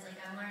The Sims, like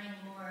I'm learning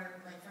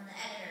more like from the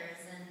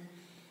editors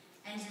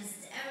and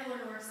just everyone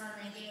who works on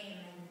the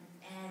game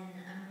and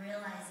I'm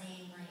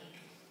realizing like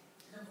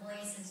the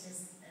voice is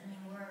just, I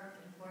mean, we're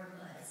important,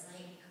 but it's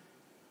like,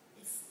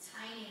 it's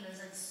tiny,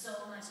 there's like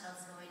so much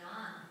else going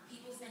on.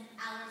 People spend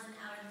hours and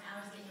hours and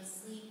hours getting to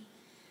sleep,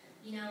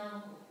 you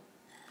know,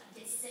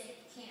 get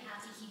sick, can't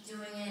have to keep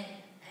doing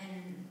it,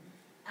 and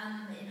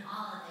I'm in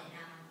awe of it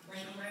now,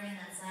 like learning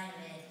that side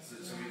of it. So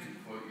we can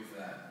quote you for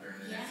that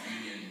during the next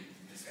union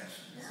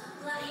discussion. No,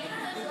 I'm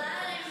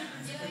glad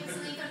I'm doing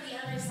something from the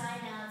other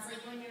side now. It's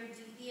like when you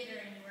do theater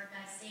and you work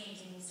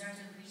backstage and you start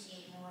to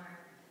appreciate more.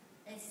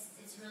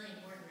 It's really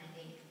important, I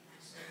think,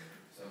 actually.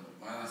 So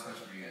my last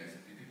question for you guys: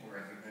 do people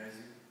recognize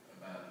you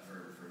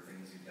for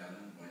things you've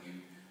done when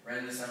you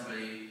run into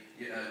somebody?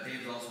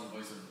 Dave's also the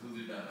voice of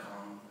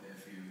Hulu.com.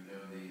 If you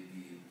know the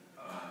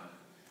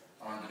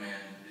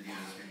on-demand video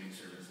streaming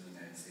service in the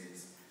United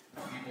States.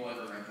 Do people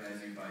ever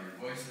recognize you by your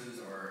voices,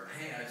 or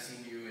hey, I've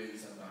seen you in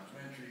some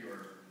documentary,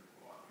 or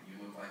you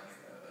look like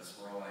a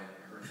squirrel I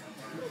heard one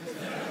time?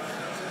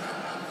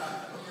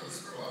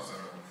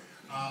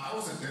 I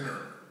was at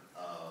dinner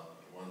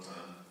one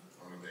time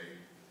on a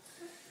date,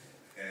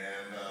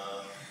 and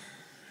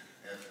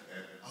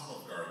at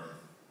Olive Garden,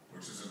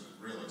 which isn't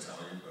real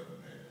Italian, but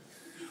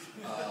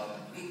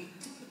hey.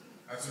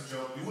 That's a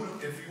joke.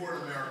 If you were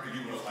in America,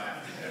 you would have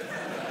laughed at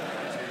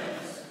that.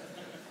 Jeez.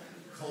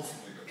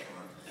 Culturally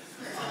defined.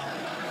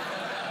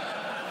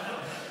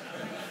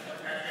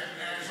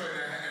 Actually,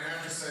 and I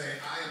have to say,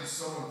 I am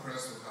so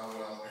impressed with how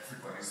well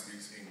everybody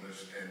speaks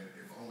English, and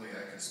if only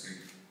I could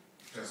speak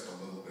just a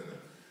little bit of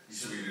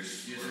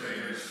Swedish, or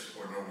Danish,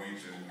 or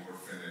Norwegian, or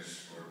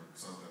Finnish, or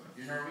something.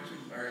 Your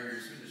Norwegian, or your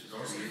Swedish was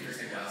Norwegian. pretty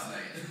interesting last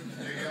night.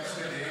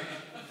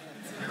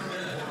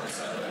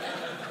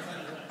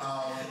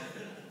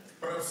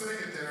 But I'm sitting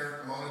at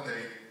dinner, I'm on a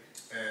date,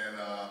 and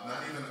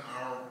not even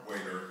our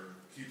waiter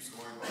keeps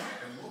going by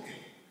and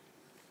looking.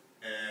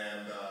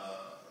 And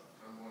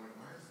I'm wondering,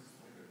 why is this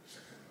waiter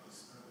checking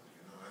us out?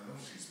 You know, I know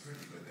she's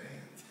pretty, but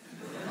damn.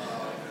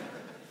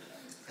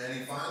 And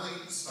he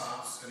finally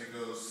stops and he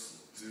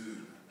goes,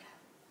 dude,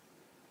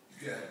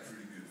 you got a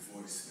pretty good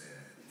voice, man.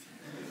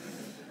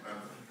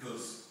 He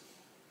goes,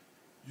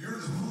 you're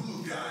the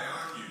Hulu guy,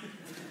 aren't you?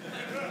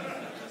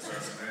 So I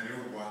said, man,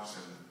 you're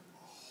watching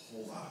a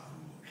whole lot of Hulu.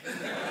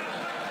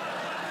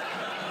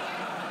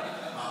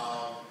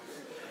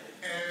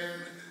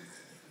 And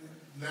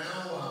now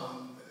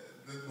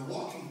the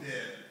Walking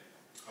Dead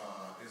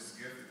is a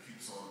gift that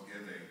keeps on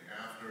giving.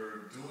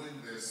 After doing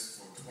this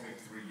for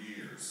 23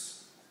 years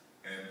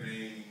and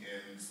being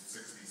in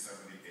 60,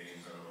 70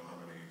 games, I don't know how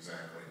many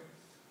exactly,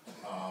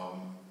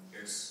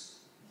 it's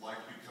like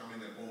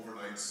becoming an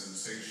overnight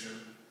sensation.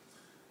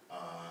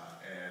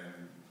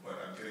 But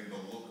I'm getting the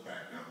look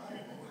back now. Oh,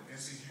 I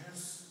guess he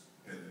has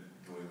been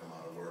doing a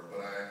lot of work.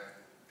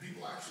 But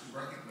people actually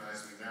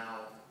recognize me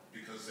now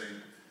because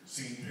they've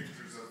seen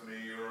pictures of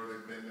me or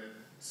they've been at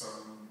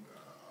some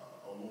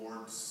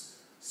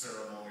awards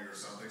ceremony or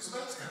something. So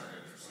that's kind of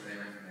So interesting. they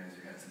recognize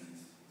your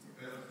Hutsies.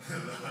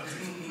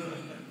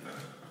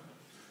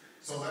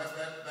 So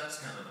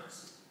that's kind of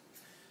nice.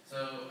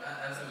 So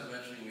as I was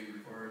mentioning, we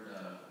record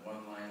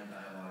one line of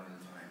dialogue at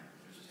a time,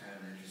 which is kind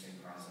of an interesting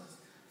process.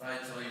 So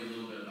I'd tell you a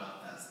little bit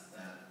about that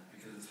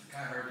because it's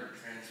kind of hard to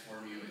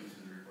transform you into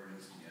the recording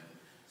studio.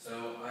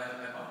 So I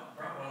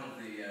brought one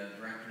of the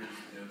director's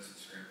notes and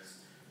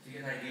scripts to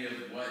get an idea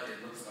of what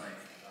it looks like.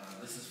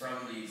 This is from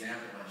the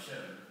example I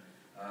showed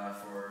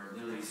for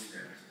Lily's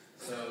script.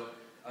 So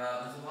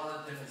there's a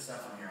lot of different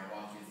stuff on here.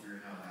 I'll walk you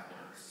through how that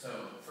works.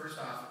 So first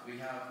off, we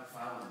have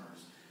file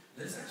numbers.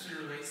 This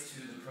actually relates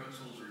to the Pro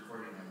Tools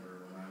recording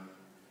number when I'm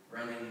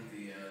running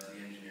the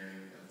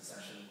engineering of the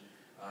session.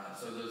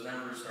 So those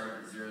numbers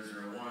start at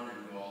 001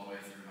 and go all the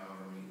way through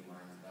however many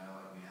lines of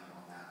dialogue we have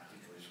on that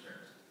particular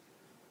script.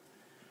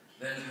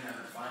 Then we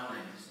have the file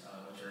names,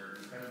 which are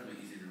incredibly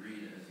easy to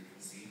read, as you can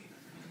see.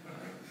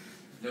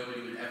 Nobody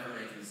would ever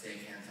make a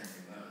mistake hand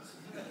typing those.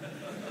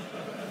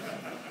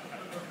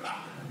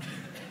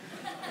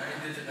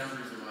 9-digit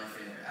numbers are my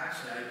favorite.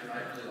 Actually, I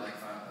really like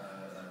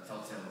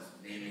Telltale's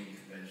naming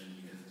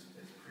convention because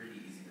it's pretty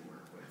easy to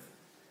work with.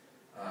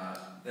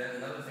 Then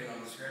another thing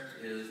on the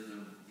script is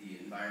the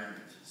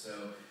environment.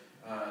 So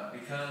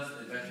because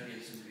adventure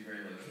games seem to be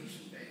very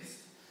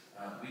location-based,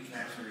 we can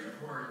actually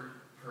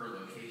record per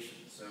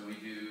location. So we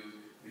do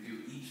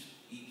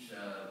each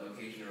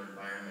location or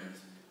environment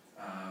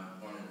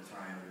one at a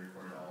time. We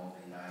record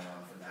all the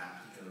dialogue for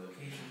that particular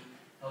location.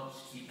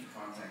 Helps keep the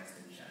context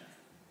in check.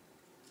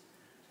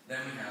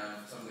 Then we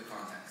have some of the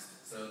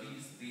context. So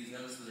these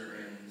notes that are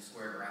in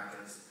square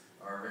brackets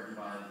are written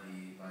by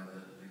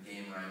the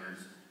game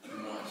writers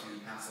who want to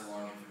pass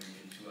along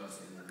information to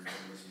us in the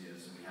recording studio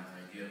so we have an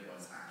idea of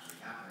what's actually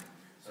happening.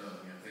 So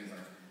things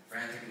like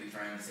frantically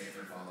trying to save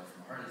her father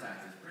from a heart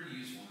attack is pretty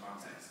useful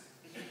context.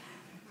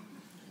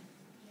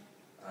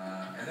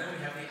 And then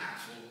we have the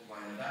actual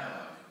line of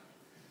dialogue.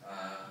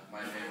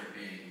 My favorite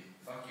being,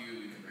 fuck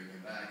you, we can bring him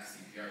back,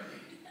 CPR.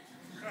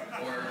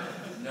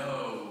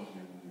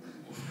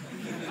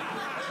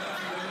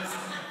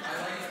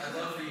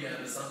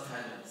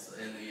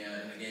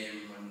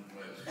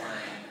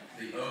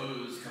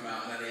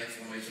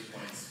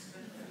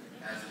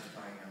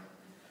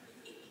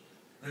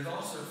 There's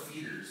also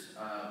feeders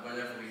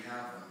whenever we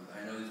have them.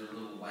 I know these are a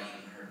little light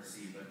and hard to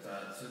see, but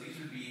so these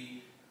would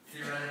be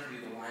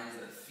theoretically the lines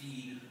that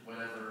feed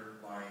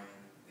whatever line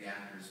the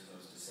actor is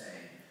supposed to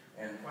say.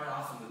 And quite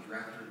often the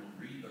director will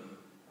read them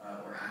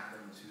or act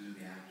them to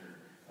the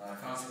actor.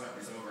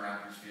 Consequently, some of our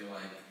actors feel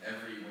like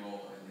every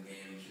role in the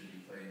game should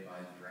be played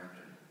by the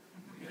director,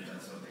 because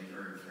that's what they've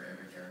heard for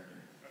every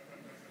character.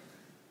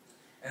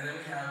 And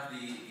then we have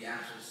the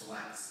actual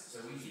selects.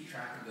 So we keep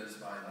track of this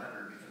by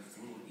letter because it's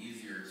a little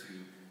easier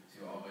to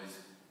always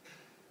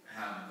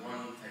have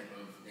one type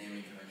of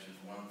naming convention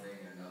for one thing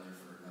and another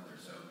for another.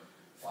 So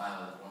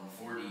file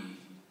 140,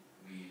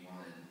 we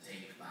wanted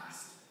take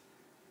last.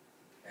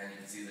 And you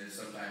can see there's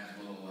sometimes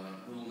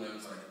little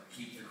notes like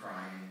keep the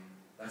crying.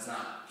 That's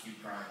not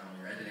keep crying while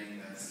you're editing.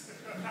 That's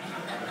exactly.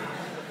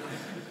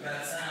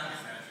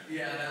 The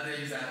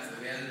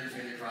editor's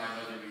going to cry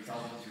whether we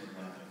tell them to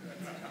or not.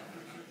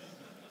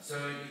 So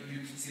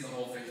you can see the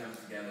whole thing comes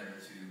together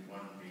into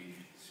one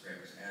big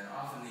script, and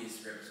often these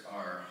scripts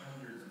are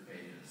hundreds of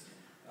pages.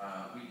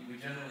 We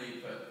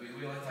generally we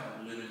like to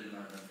have a limited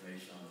amount of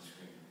information on the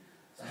screen.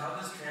 So how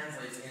this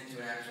translates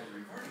into an actual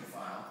recording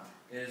file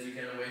is you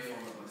get a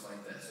waveform that looks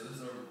like this. So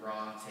this is a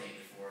raw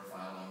take for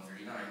file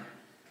 139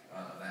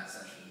 of that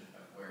session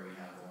where we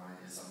have the line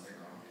is something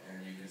wrong,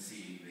 and you can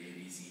see the A,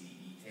 B, C, D,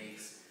 E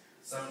takes.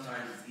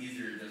 Sometimes it's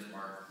easier to just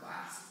mark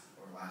last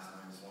or last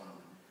minus one.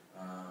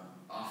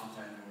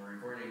 Oftentimes when we're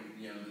recording,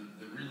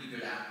 the really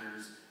good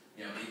actors,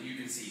 you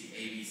can see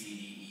A, B, C,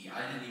 D, E.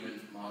 I didn't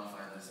even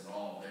modify this at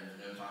all. There's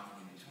no talking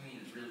in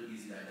between. It's really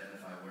easy to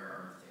identify where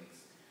are the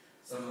takes.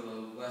 Some of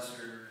the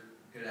lesser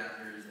good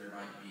actors, there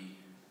might be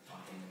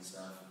talking and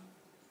stuff.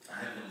 I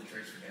have little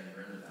tricks for getting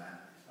rid of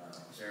that. I'll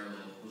share a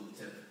little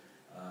tip.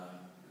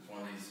 It's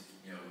one of these,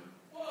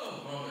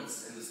 whoa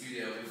moments in the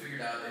studio. We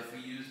figured out if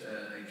we used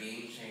a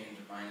gain change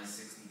of minus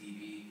 60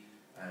 dB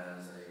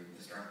as a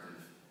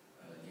destructive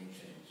gain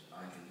change,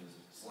 I can just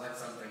select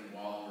something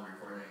while we're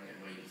recording and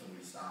wait until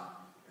we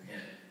stop and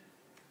hit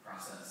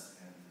process,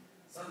 and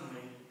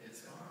suddenly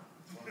it's gone.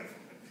 It's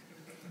wonderful.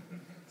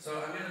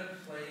 So I'm going to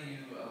play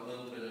you a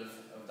little bit of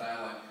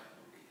dialogue.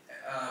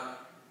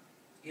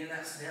 In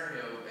that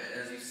scenario,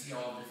 as you see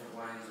all the different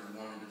lines are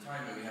one at a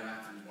time, and we have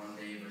actors one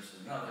day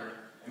versus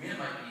another, it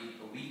might be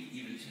a week,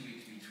 even 2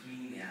 weeks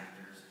between the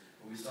actors,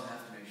 but we still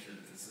have to make sure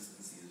the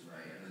consistency is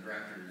right, and the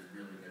director is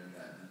really good at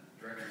that. The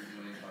director is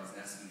doing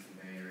Posneski from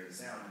Bay Area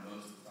Sound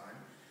most of the time,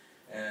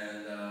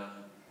 and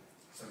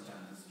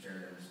sometimes it's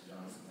Jared Emerson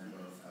Johnson. They're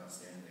both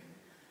outstanding.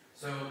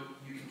 So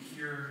you can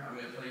hear, I'm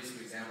going to play you some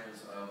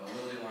examples of a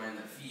Lily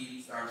line that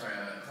feeds, a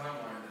Clown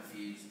line that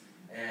feeds,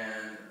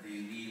 and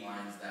the Lee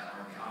lines that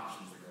are the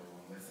options that go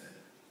along with it.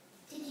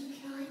 Did you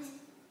kill it?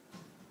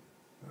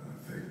 I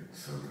think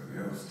something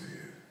else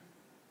did.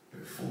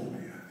 Before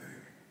me, I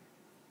think.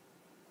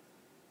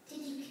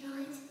 Did you kill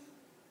it?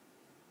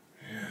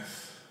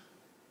 Yes.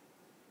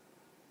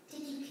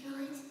 Did you kill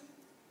it?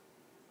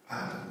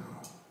 I don't know.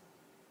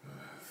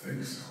 I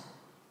think so.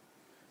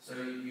 So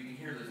you can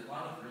hear there's a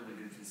lot of really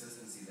good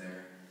consistency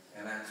there,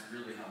 and that's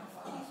really how the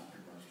files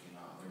pretty much came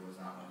out. There was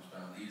not much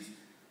done. These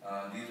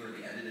were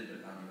the edited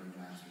but not even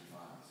mastered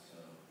files, so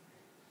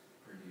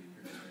pretty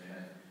straight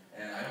ahead.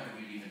 And I don't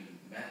think we'd even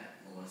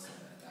met Melissa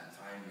at that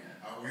time yet.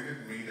 We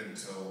didn't meet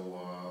until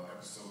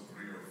episode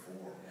 3 or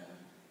 4. Yeah.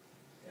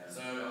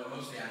 So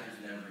most of the actors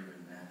never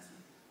even met.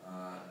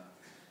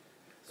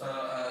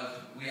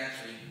 We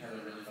actually had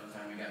a really fun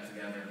time. We got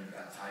together and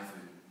got Thai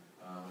food,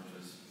 which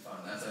was fun.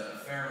 That's a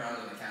fair amount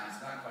of the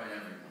cast, not quite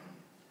everyone,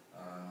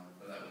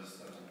 but that was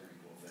a pretty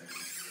cool thing.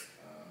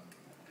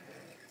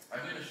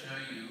 I'm going to show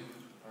you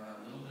a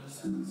little bit of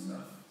sound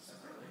stuff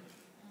separately.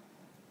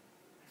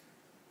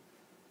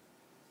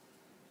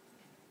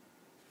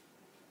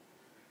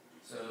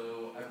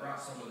 So I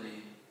brought some of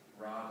the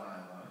raw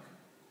dialogue.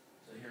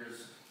 So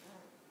here's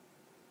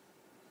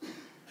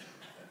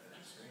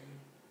that screen.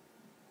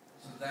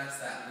 So that's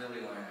that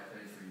Lily line I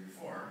played for you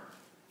before.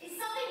 Is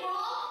something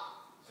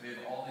wrong? So we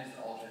have all these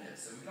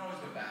alternates. So we can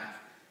always go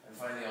back and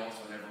find the alts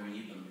whenever we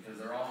need them because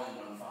they're all in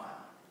one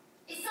file.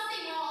 Is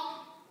something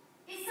wrong?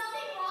 Is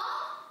something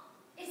wrong?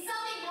 Is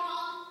something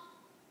wrong?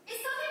 Is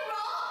something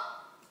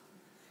wrong?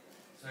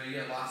 So you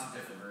get lots of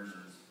different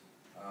versions.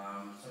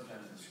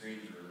 Sometimes the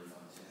screens are really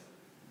fun too.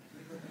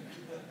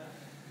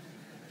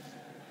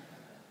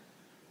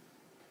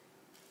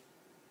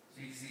 So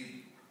you can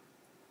see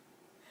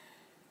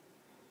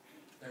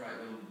there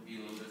might be a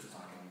little bit of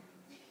talking.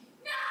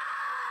 No!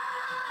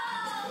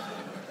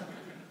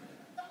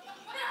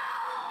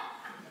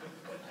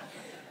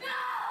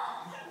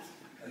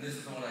 And this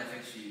is the one I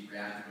think she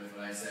reacted with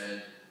when I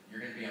said, you're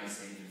going to be on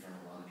stage in front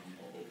of a lot of people.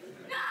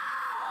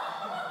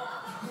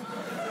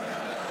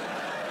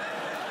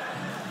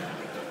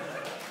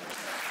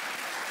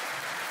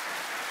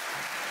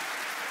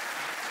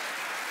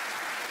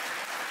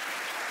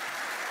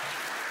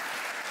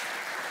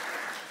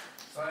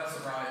 So I also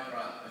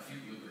brought a few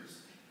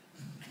bloopers.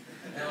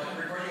 Now,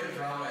 recording a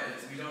drama,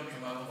 we don't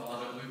come up with a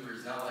lot of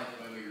bloopers, not like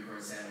when we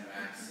record Sam and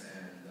Max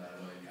and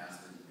William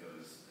Caston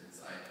goes.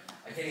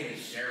 I I can't even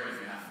share with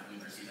you half the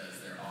bloopers he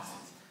does. They're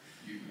awesome.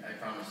 I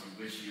promise you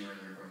wish you were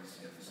in the recording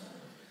studio for some of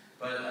them.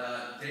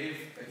 But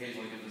Dave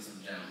occasionally gives us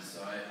some gems,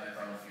 so I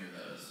brought a few of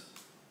those.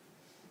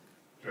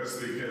 Just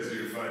because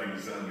you're fighting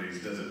zombies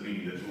doesn't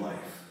mean that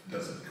life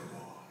doesn't go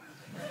on.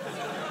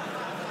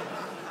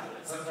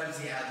 Sometimes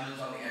he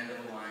ad-libs on the end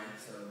of the line,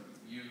 so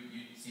you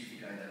see if you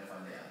can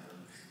identify the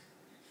ad-libs.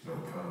 No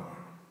power,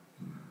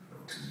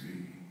 no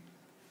TV,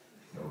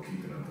 no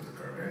keeping up with the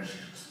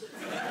Kardashians.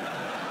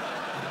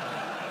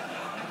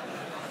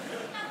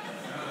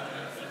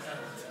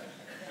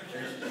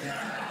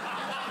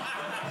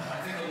 I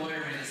think the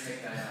lawyer may just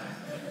take that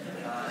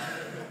out.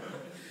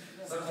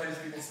 Sometimes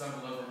people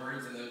stumble over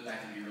words, and that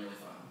can be really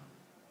fun.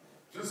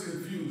 Just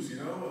confused, you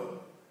know?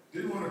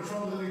 Didn't want to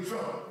trouble any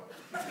trouble.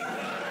 I'm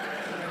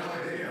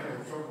like, hey, I'm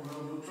in trouble,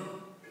 no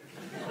trouble.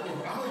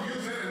 I'm going to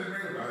use that in the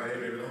ring about, hey,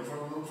 baby, no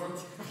trouble, no trouble.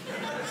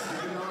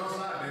 Sitting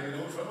outside, baby,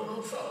 no trouble,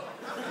 no trouble.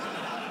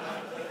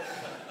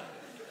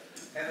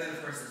 And then, of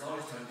course, there's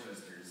always tongue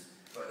twisters.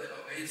 But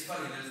it's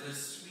funny, there's this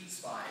sweet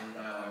spot in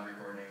dialogue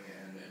recording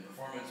and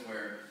performance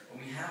where when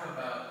we have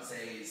about,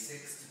 say, 6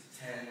 to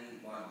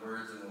 10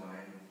 words in the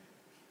line,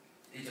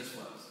 it just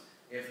flows.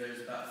 If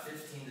there's about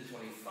 15 to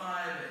 25,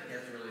 it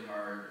gets really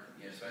hard,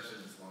 especially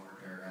if it's longer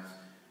paragraphs.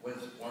 When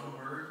it's one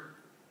word,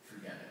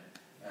 forget it.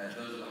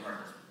 Those are the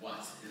hardest.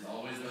 What is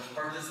always the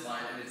hardest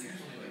line, and it's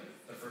usually like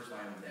the first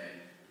line of the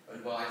day.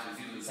 Well, actually,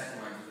 it's usually the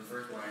second line, because the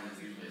first line is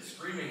usually a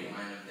screaming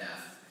line of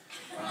death,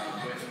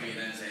 which we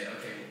then say,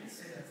 okay, we'll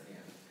say that to the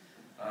end.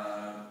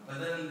 But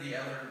then the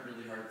other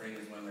really hard thing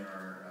is when there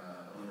are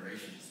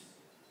alliterations.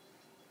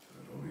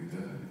 I don't need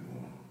that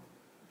anymore.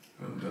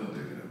 I'm done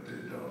digging up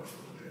dead dogs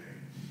for the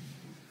day.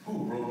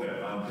 Who wrote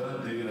that? I'm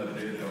done digging up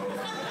dead dogs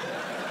for the day.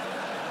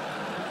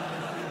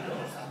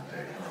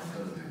 I'm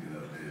done digging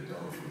up dead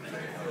dogs for the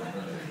day. I'm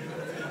done digging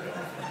up dead dogs for the day. I'm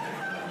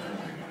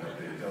done digging up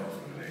dead dogs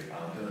for the day.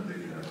 I'm done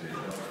digging up dead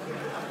dogs for the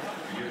day.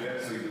 You get that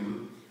so you can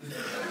look?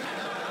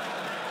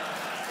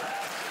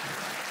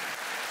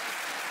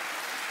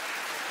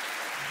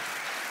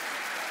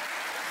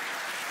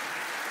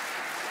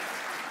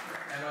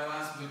 And my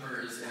last blooper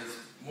is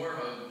more of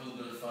a little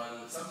bit of fun.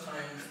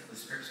 Sometimes the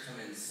scripts come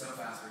in so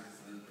fast because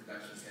the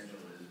production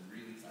schedule is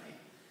really tight.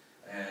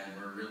 And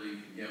we're really,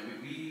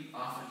 we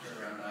often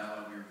turn around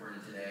dialogue we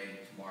recorded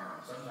today,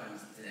 tomorrow,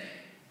 sometimes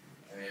today.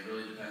 I mean, it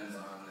really depends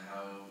on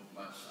how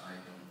much I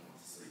don't want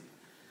to sleep.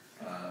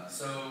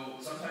 So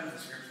sometimes the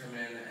scripts come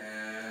in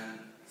and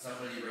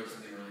somebody wrote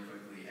something really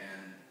quickly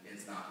and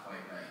it's not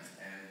quite right.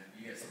 And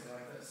you get something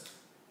like this.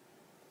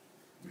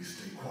 We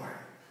stay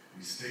quiet.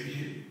 We stay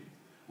hidden.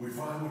 We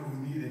find what we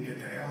need and get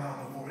the hell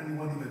out before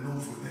anyone even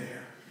knows we're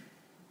there.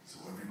 So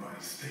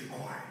everybody stay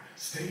quiet,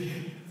 stay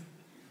hidden,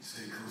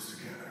 stay close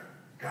together.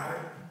 Got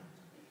it?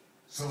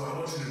 So I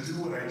want you to do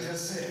what I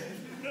just said.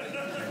 And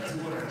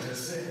do what I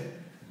just said.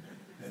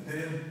 And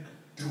then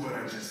do what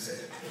I just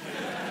said.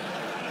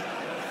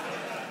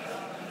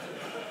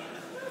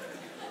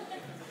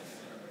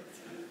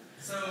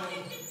 So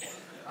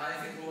I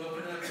think we'll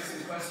open it up to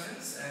some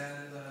questions,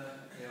 and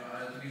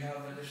do we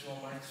have additional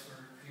mics for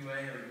QA,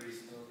 or do we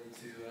still need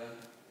to?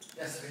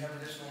 Yes, we have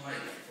additional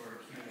mic for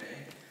Q&A.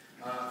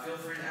 Feel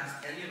free to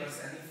ask any of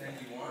us anything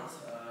you want.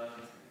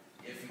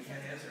 If we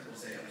can't answer it, we'll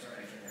say, I'm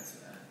sorry, I can't answer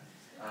that.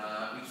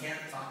 We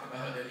can't talk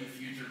about any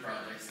future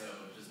projects, so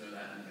just know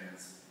that in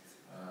advance.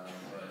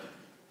 But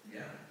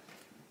yeah.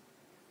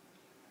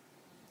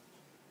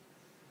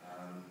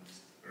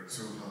 They're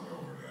too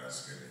hungover to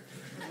ask anything.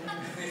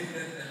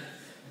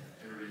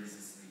 Everybody's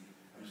asleep.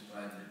 I'm just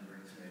glad I didn't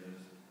bring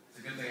tomatoes. It's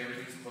a good thing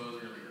everything's closed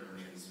really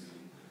early in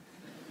Sweden.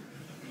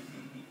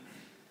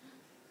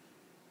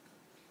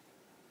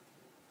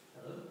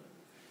 Hello?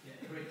 Yeah,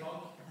 great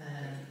talk.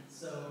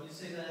 So you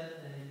say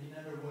that you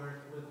never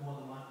work with more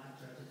than one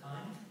actor at a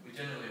time. We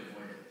generally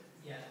avoid it.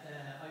 Yeah,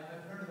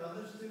 I've heard of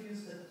other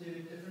studios that do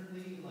it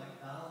differently, like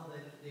Valve,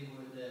 that they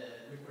would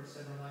record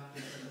several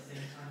actors at the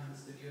same time in the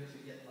studio to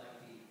get like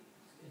the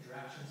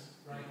interactions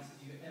right.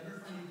 Do you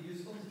ever find it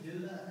useful to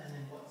do that, and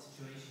in what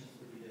situations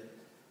would you do it?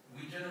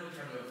 We generally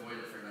try to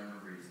avoid it for a number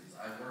of reasons.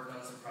 I've worked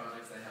on some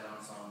projects that had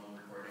ensemble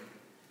recording,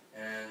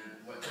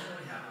 and what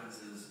generally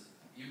happens is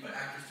you put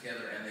actors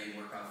together and they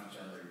work off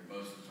each other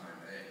most of the time.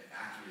 It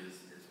actually is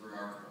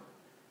remarkable.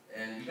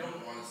 And we don't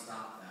want to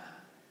stop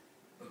that.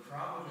 The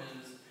problem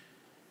is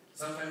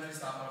sometimes we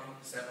step on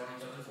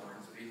each other's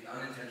lines,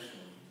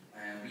 unintentionally,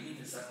 and we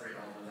need to separate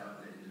all those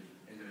out into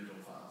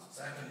individual files.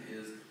 Second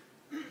is,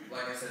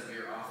 like I said, we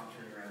are often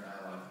turning around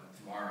dialogue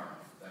tomorrow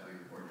that we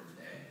recorded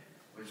today,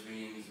 which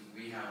means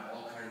we have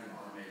all kinds of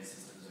automated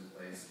systems in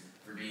place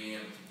for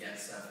being able to get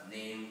stuff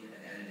named and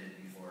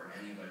edited before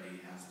anybody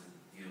has to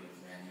deal with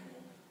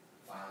manual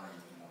filing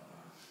and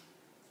whatnot.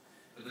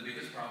 But the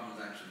biggest problem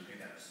is actually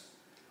pickups.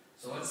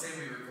 So let's say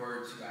we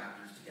record two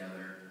actors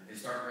together, they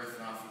start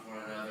riffing off with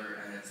one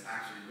another, and it's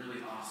actually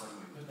really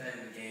awesome. We put that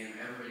in the game,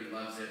 everybody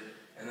loves it,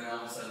 and then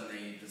all of a sudden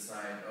they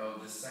decide,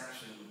 oh, this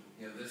section,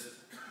 we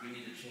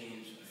need to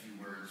change a few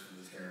words for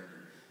this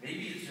character.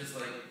 Maybe it's just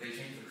like they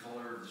change the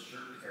color of the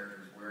shirt the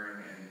character is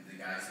wearing, and the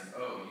guy says,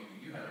 oh,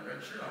 you had a red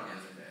red shirt on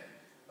yesterday.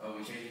 Oh,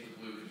 we changed it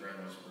to blue because red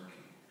wasn't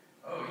working.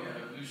 Oh, you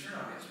had a blue shirt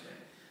on yesterday.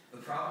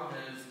 The problem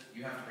is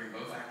you have to bring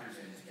both actors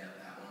in to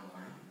get that one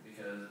line,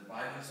 because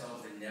by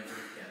themselves they never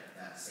get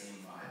that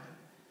same vibe.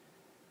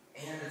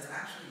 And it's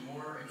actually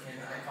more akin,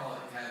 I call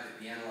it kind of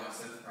the analog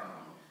synth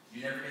problem.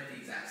 You never get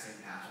the exact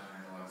same patch on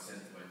analog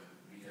synth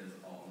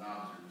because all the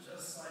knobs are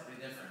just slightly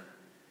different.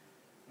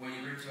 When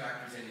you bring two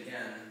actors in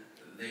again,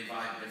 they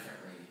vibe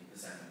differently the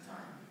second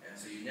time. And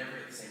so you never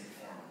get the same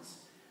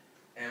performance.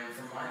 And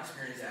from my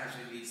experience, it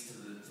actually leads to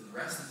the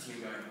rest of the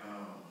team going,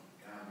 oh,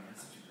 God, we had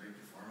such a great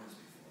performance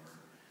before.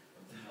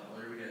 What the hell,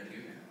 what are we going to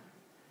do now?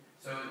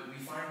 So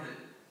we find that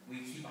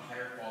we keep a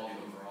higher quality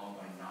overall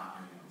by not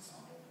doing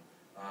ensemble.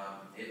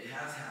 It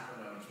has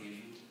happened on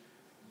occasion,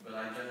 but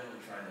I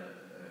generally try to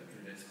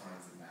convince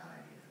clients it's a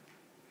bad idea.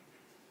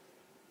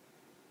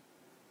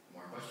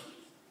 More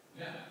questions?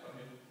 Yeah,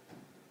 okay.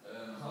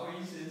 How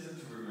easy is it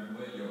to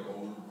remember your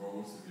old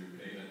roles that you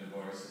played and the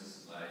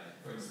voices? Like,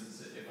 for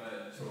instance, if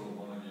I told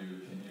one of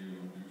you, can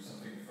you do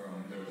something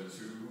from Dota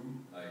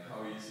 2? Like,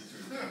 how easy to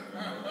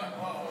remember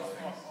all those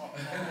things?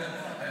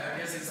 I'm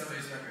guessing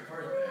somebody struck a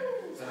chord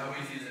there. So how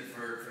easy is it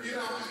for you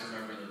to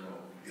remember the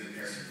role?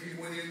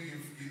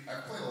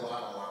 I've played a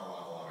lot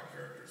of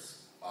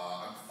characters.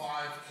 I'm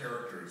 5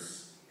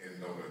 characters in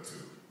Dota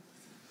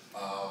 2.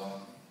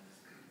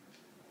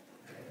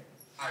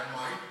 I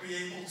might be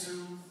able to,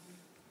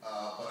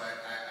 but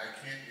I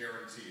can't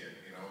guarantee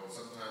it. You know,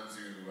 sometimes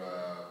you'll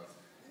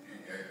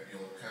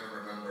kind of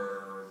remember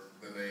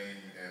the name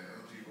and,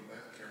 oh gee, well,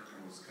 that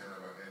character was kind of,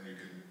 and you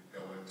can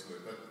go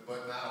into it,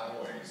 but not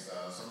always.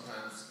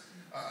 Sometimes,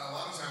 a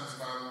lot of times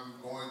if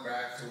I'm going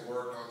back to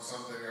work on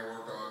something I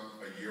worked on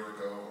a year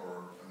ago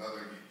or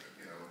another,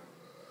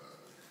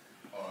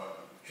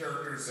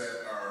 characters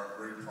that are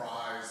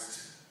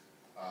reprised,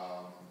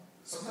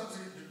 sometimes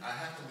I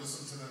have to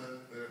listen to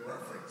the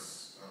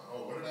reference.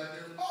 Oh, what did I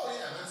do? Oh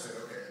yeah, that's it,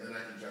 okay, and then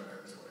I can jump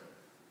into it.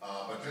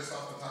 But just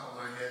off the top of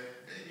my head,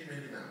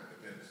 maybe not,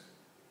 depends.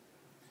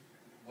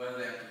 One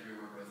of the actors we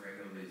work with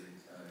regularly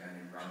is a guy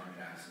named Robert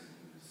Jackson,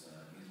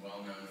 he's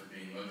well known for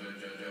being Mojo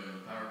Jojo in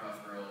the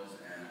Powerpuff Girls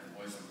and the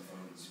voice on the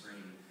phone and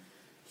screen.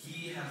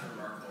 He has a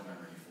remarkable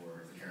memory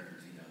for the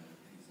characters he's done.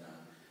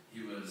 He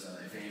was,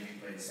 if any of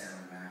you played Sam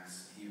and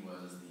Max, he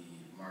was the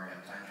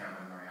time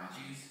traveling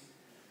mariachis.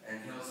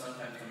 And he'll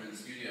sometimes come in the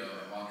studio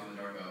and walk in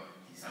the door and go,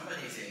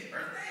 somebody say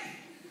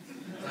birthday!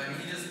 So I mean,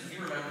 he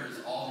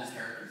remembers all his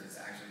characters. It's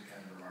actually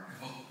kind of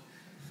remarkable.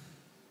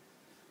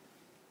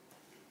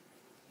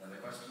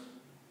 Another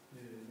question?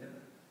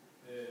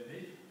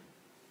 Dave,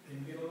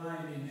 can you give a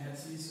line in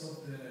Headseas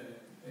of the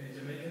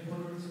Jamaican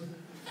producer?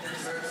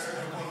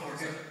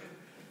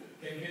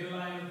 Can you give a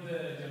line of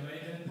the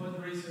Jamaican pod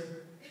racer?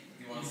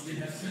 He wants to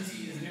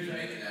see his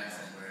Jamaican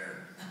accent. Oh, man.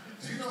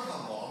 Do you know how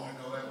long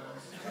ago that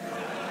was?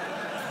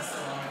 That's so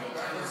long ago. I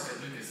worked at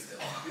Lucas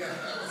still. Yeah,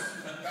 that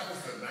was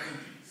the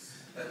 90s.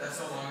 That's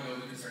so long ago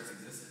LucasArts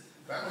existed.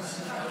 That was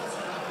Yeah,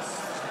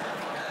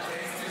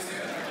 it's too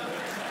soon.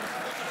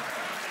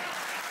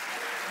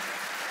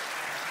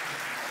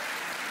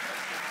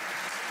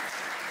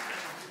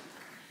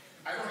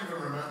 I don't even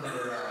remember,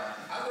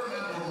 I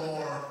remember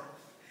more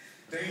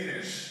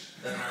Danish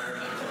than I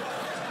remember.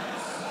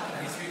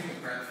 He's speaking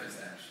of breakfast,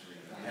 actually.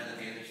 We had a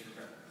Danish for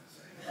breakfast.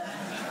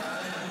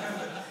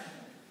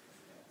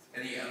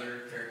 Any other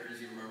characters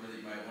you remember that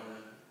you might want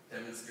to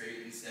demonstrate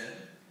instead?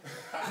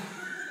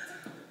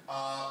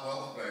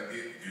 Well,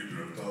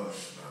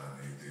 Gibraltar's man,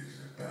 it is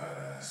a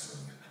badass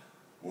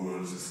one.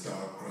 World's a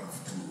StarCraft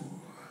 2.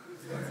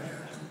 I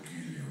have to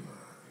kill you,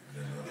 man.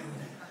 You never know.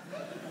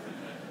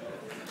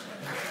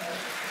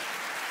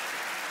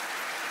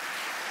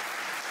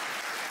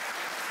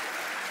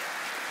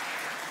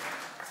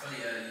 It's funny,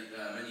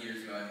 many years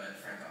ago I met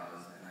Frank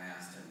Oz and I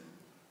asked him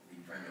the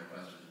perennial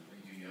question, what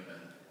do you do yoga?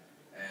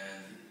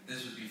 And this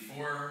was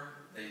before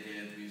they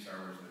did the new Star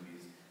Wars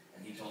movies,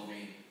 and he told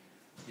me,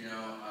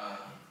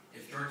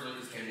 if George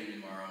Lucas came to me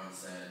tomorrow and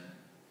said,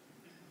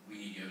 we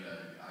need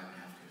Yoda, I would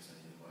have to go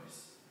study the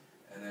voice.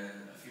 And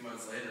then a few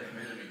months later, I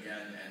met him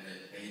again, and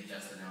they had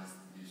just announced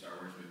the new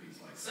Star Wars movies.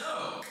 I'm like,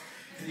 so,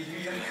 can you do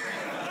Yoda? He's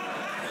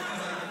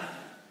like,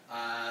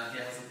 he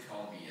hasn't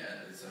called me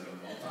yet, so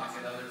we'll talk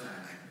another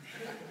time.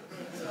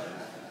 So,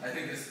 I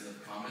think this is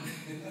a common,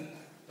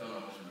 don't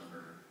always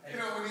remember. You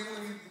know,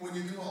 when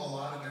you do a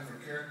lot of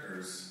different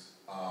characters,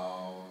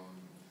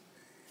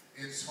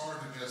 it's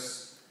hard to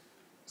just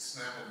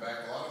snap them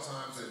back. A lot of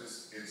times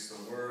it's the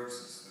words,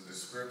 it's the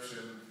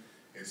description,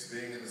 it's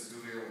being in the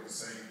studio with the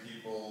same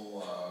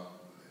people,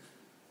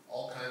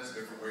 all kinds of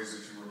different ways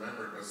that you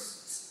remember it. But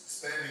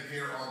standing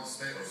here on the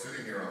stage, or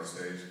sitting here on the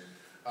stage,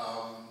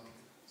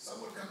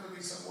 someone come to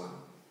be someone.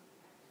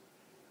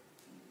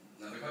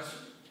 Another question?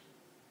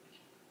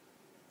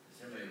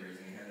 Somebody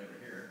raising a hand over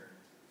here.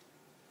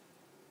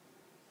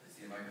 I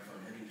see a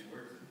microphone heading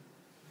towards him.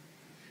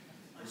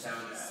 We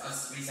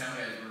sound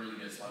guys were really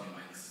good at spotting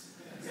mics.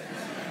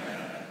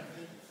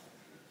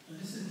 I'm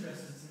just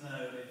interested to know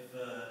if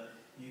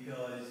you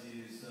guys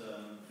use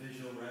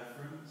visual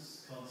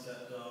reference,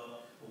 concept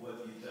art, or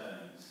whether you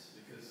don't.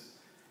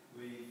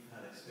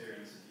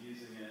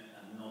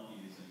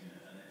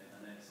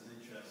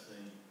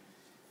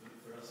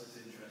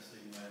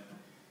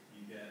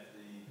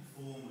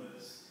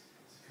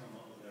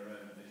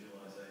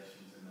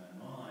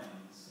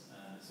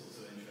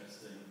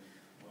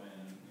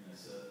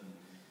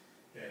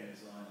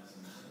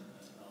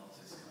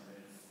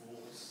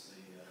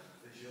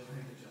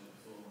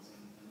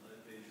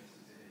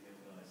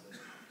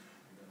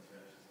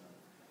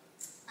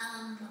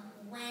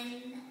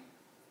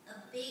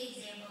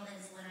 example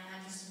is when I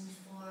auditioned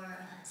for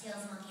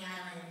Tales Monkey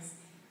Islands.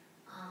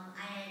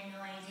 I had no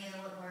idea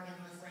what Morgan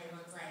Le Fay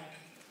looked like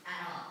at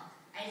all.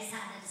 I just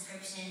had the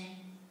description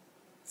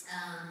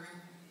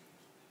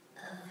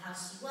of how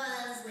she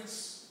was,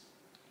 which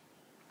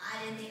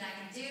I didn't think I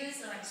could do,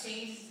 so I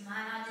changed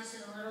my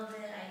audition a little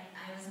bit.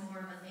 I was more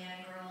of a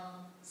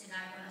fangirl to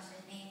Guybrush,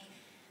 I think.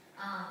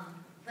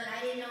 But I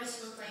didn't know what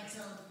she looked like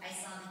till I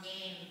saw the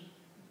game.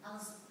 I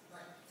was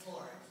like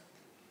floored,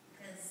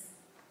 because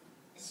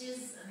she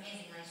was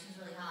amazing, like she was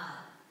really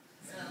hot.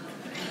 So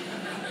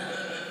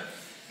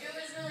it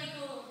was really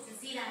cool to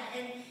see that.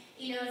 And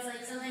you know, it's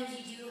like sometimes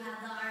you do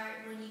have the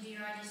art when you do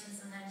your audition,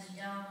 sometimes you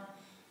don't.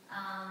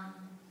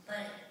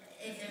 But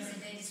if there's a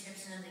good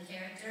description of the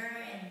character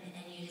and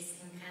you just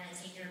can kind of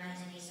take your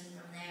imagination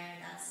from there,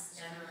 that's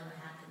generally what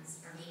happens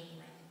for me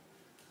anyway.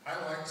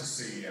 I like to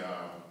see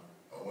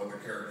what the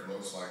character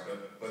looks like,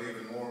 but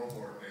even more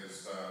important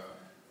is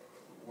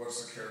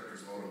what's the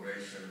character's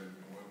motivation,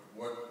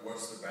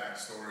 what's the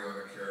backstory on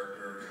the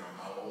character, you know,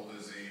 how old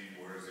is he,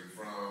 where is he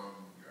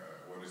from,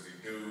 what does he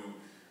do,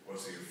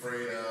 what's he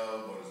afraid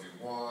of, what does he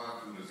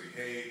want, who does he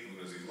hate, who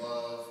does he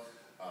love,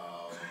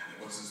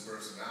 what's his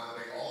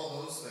personality. All of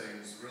those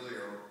things really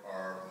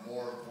are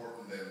more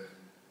important than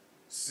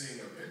seeing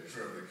a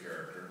picture of the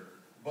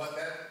character, but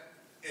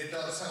it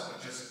does help.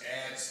 It just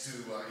adds to,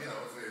 you know,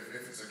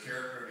 if it's a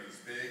character and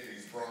he's big and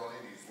he's brawny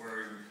and he's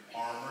wearing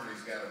armor and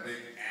he's got a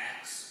big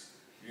axe,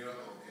 you know,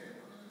 okay,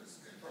 well, it's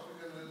probably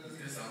going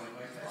to sound like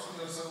Mike Tyson.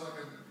 Probably going to sound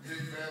like a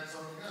big bad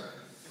son of a gun.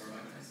 Or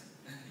Mike Tyson.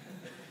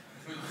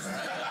 With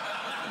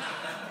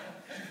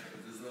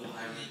his little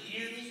eye. You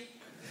hear me?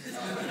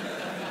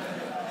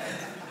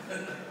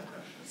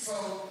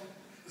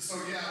 So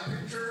yeah,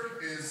 a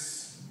picture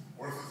is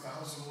worth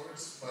 1,000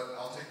 words, but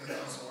I'll take the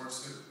 1,000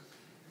 words too.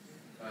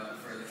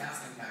 For the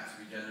casting packs,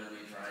 we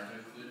generally try to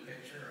include a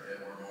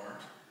picture or more.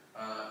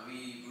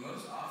 We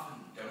most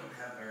often don't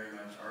have very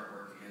much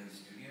artwork in the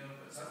studio,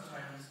 but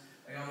sometimes,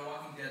 like on The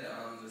Walking Dead,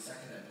 on the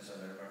second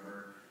episode, I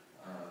remember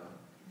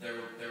that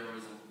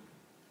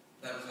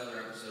was another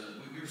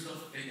episode. We were still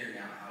figuring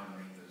out how to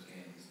make those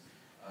games.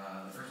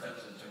 The first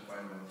episode took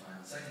quite a long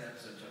time. The second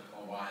episode took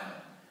a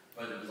while,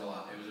 but it was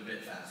a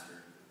bit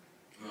faster,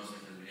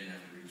 mostly because we didn't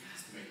have to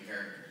recast the main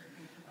character.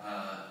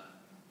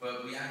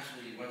 But we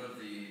actually, one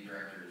of the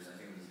directors, I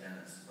think it was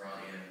Dennis,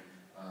 brought in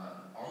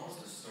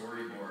almost a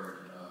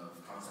storyboard of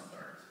concept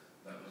art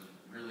that was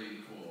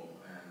really cool,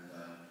 and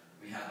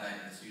we had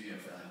that in the studio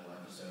for that whole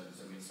episode.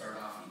 So we'd start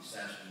off each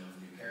session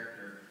with a new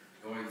character,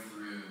 going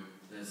through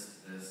this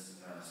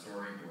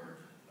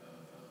storyboard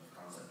of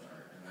concept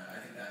art, and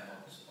I think that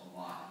helps a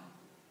lot,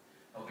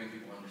 helping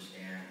people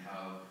understand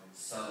how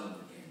subtle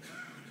the game can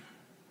be.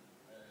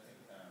 I think,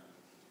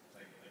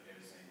 like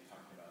Dave was saying,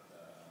 talking about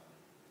the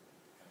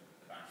kind of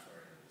the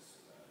backstory of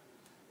this,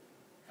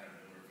 kind of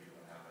an overview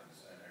of what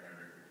happens. I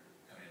remember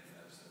coming into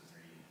the episode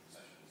 3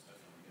 sessions,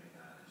 definitely doing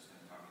that, and just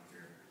kind of talking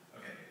through,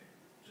 okay,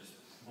 just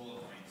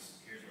bullet points,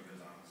 here's what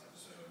goes on in this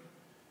episode,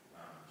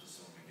 just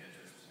so when we get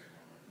to a specific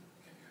moment,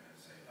 we can kind of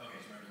say,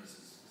 okay, so remember this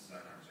is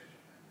that conversation,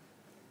 and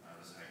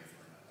this is how you're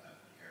feeling about that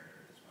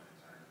character at this point in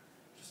time,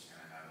 just to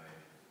kind of have a,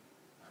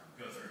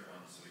 go through it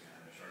once so we can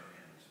have a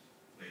shorthand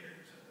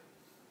later to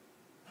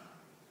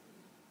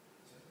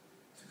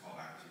call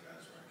back to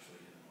as we're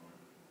actually in the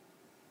moment.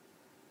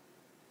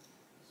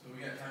 So we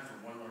got time for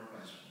one more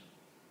question.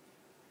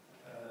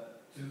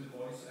 To the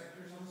voice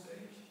actors on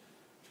stage,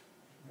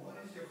 what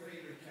is your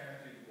favorite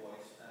character you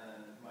voiced,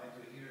 and might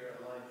we hear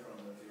a line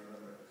from it if you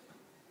remember it?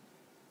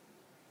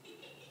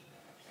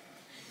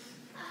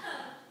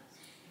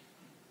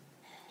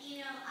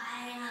 You know,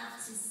 I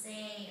have to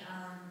say,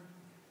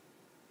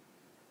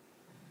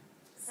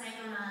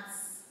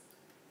 Psychonauts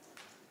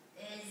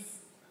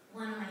is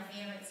one of my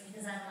favorites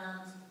because I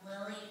loved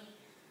Lily.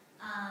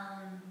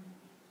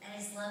 I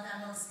just loved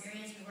that whole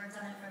experience. We worked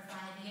on it for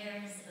 5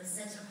 years. It was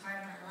such a part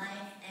of my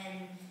life,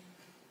 and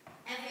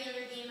every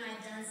other game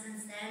I've done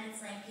since then,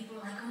 it's like people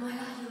are like, oh my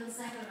god, you were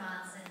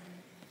Psychonauts, and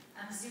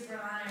I'm super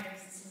honored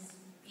to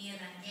be in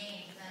that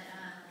game. But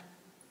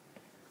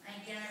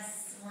I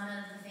guess one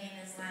of the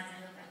famous lines, I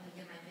hope I can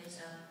get my pitch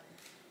up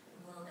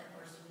a little bit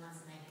worse than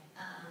last night.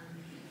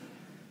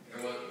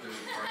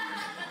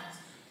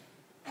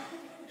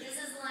 This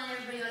is the line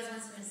everybody always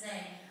wants me to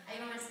say. I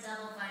went to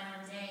Double Fine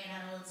one day and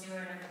had a little tour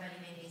and everybody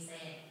made me say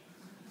it.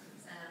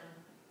 So.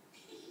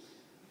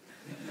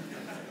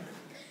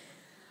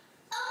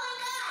 Oh my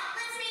god,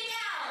 let's make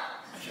out!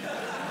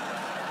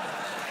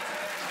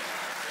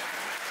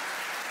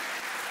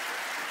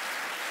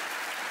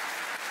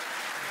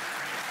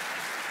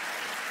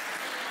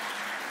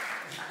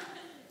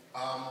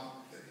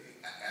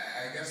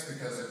 I guess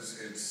because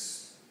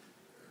it's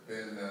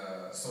been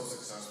so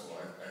successful,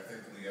 I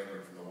think Lee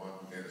Everett from The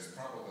Walking Dead is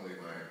probably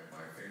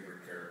my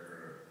favorite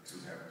character to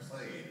have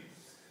played.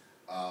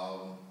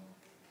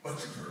 But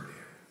you've heard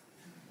him,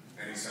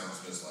 and he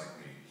sounds just like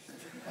me.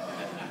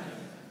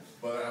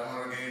 But I'm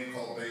on a game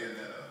called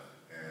Bayonetta,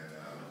 and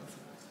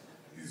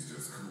he's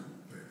just cool,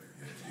 baby.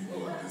 Yeah,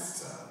 you won this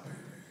time,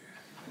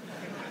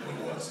 baby.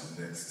 We'll watch it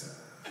next time.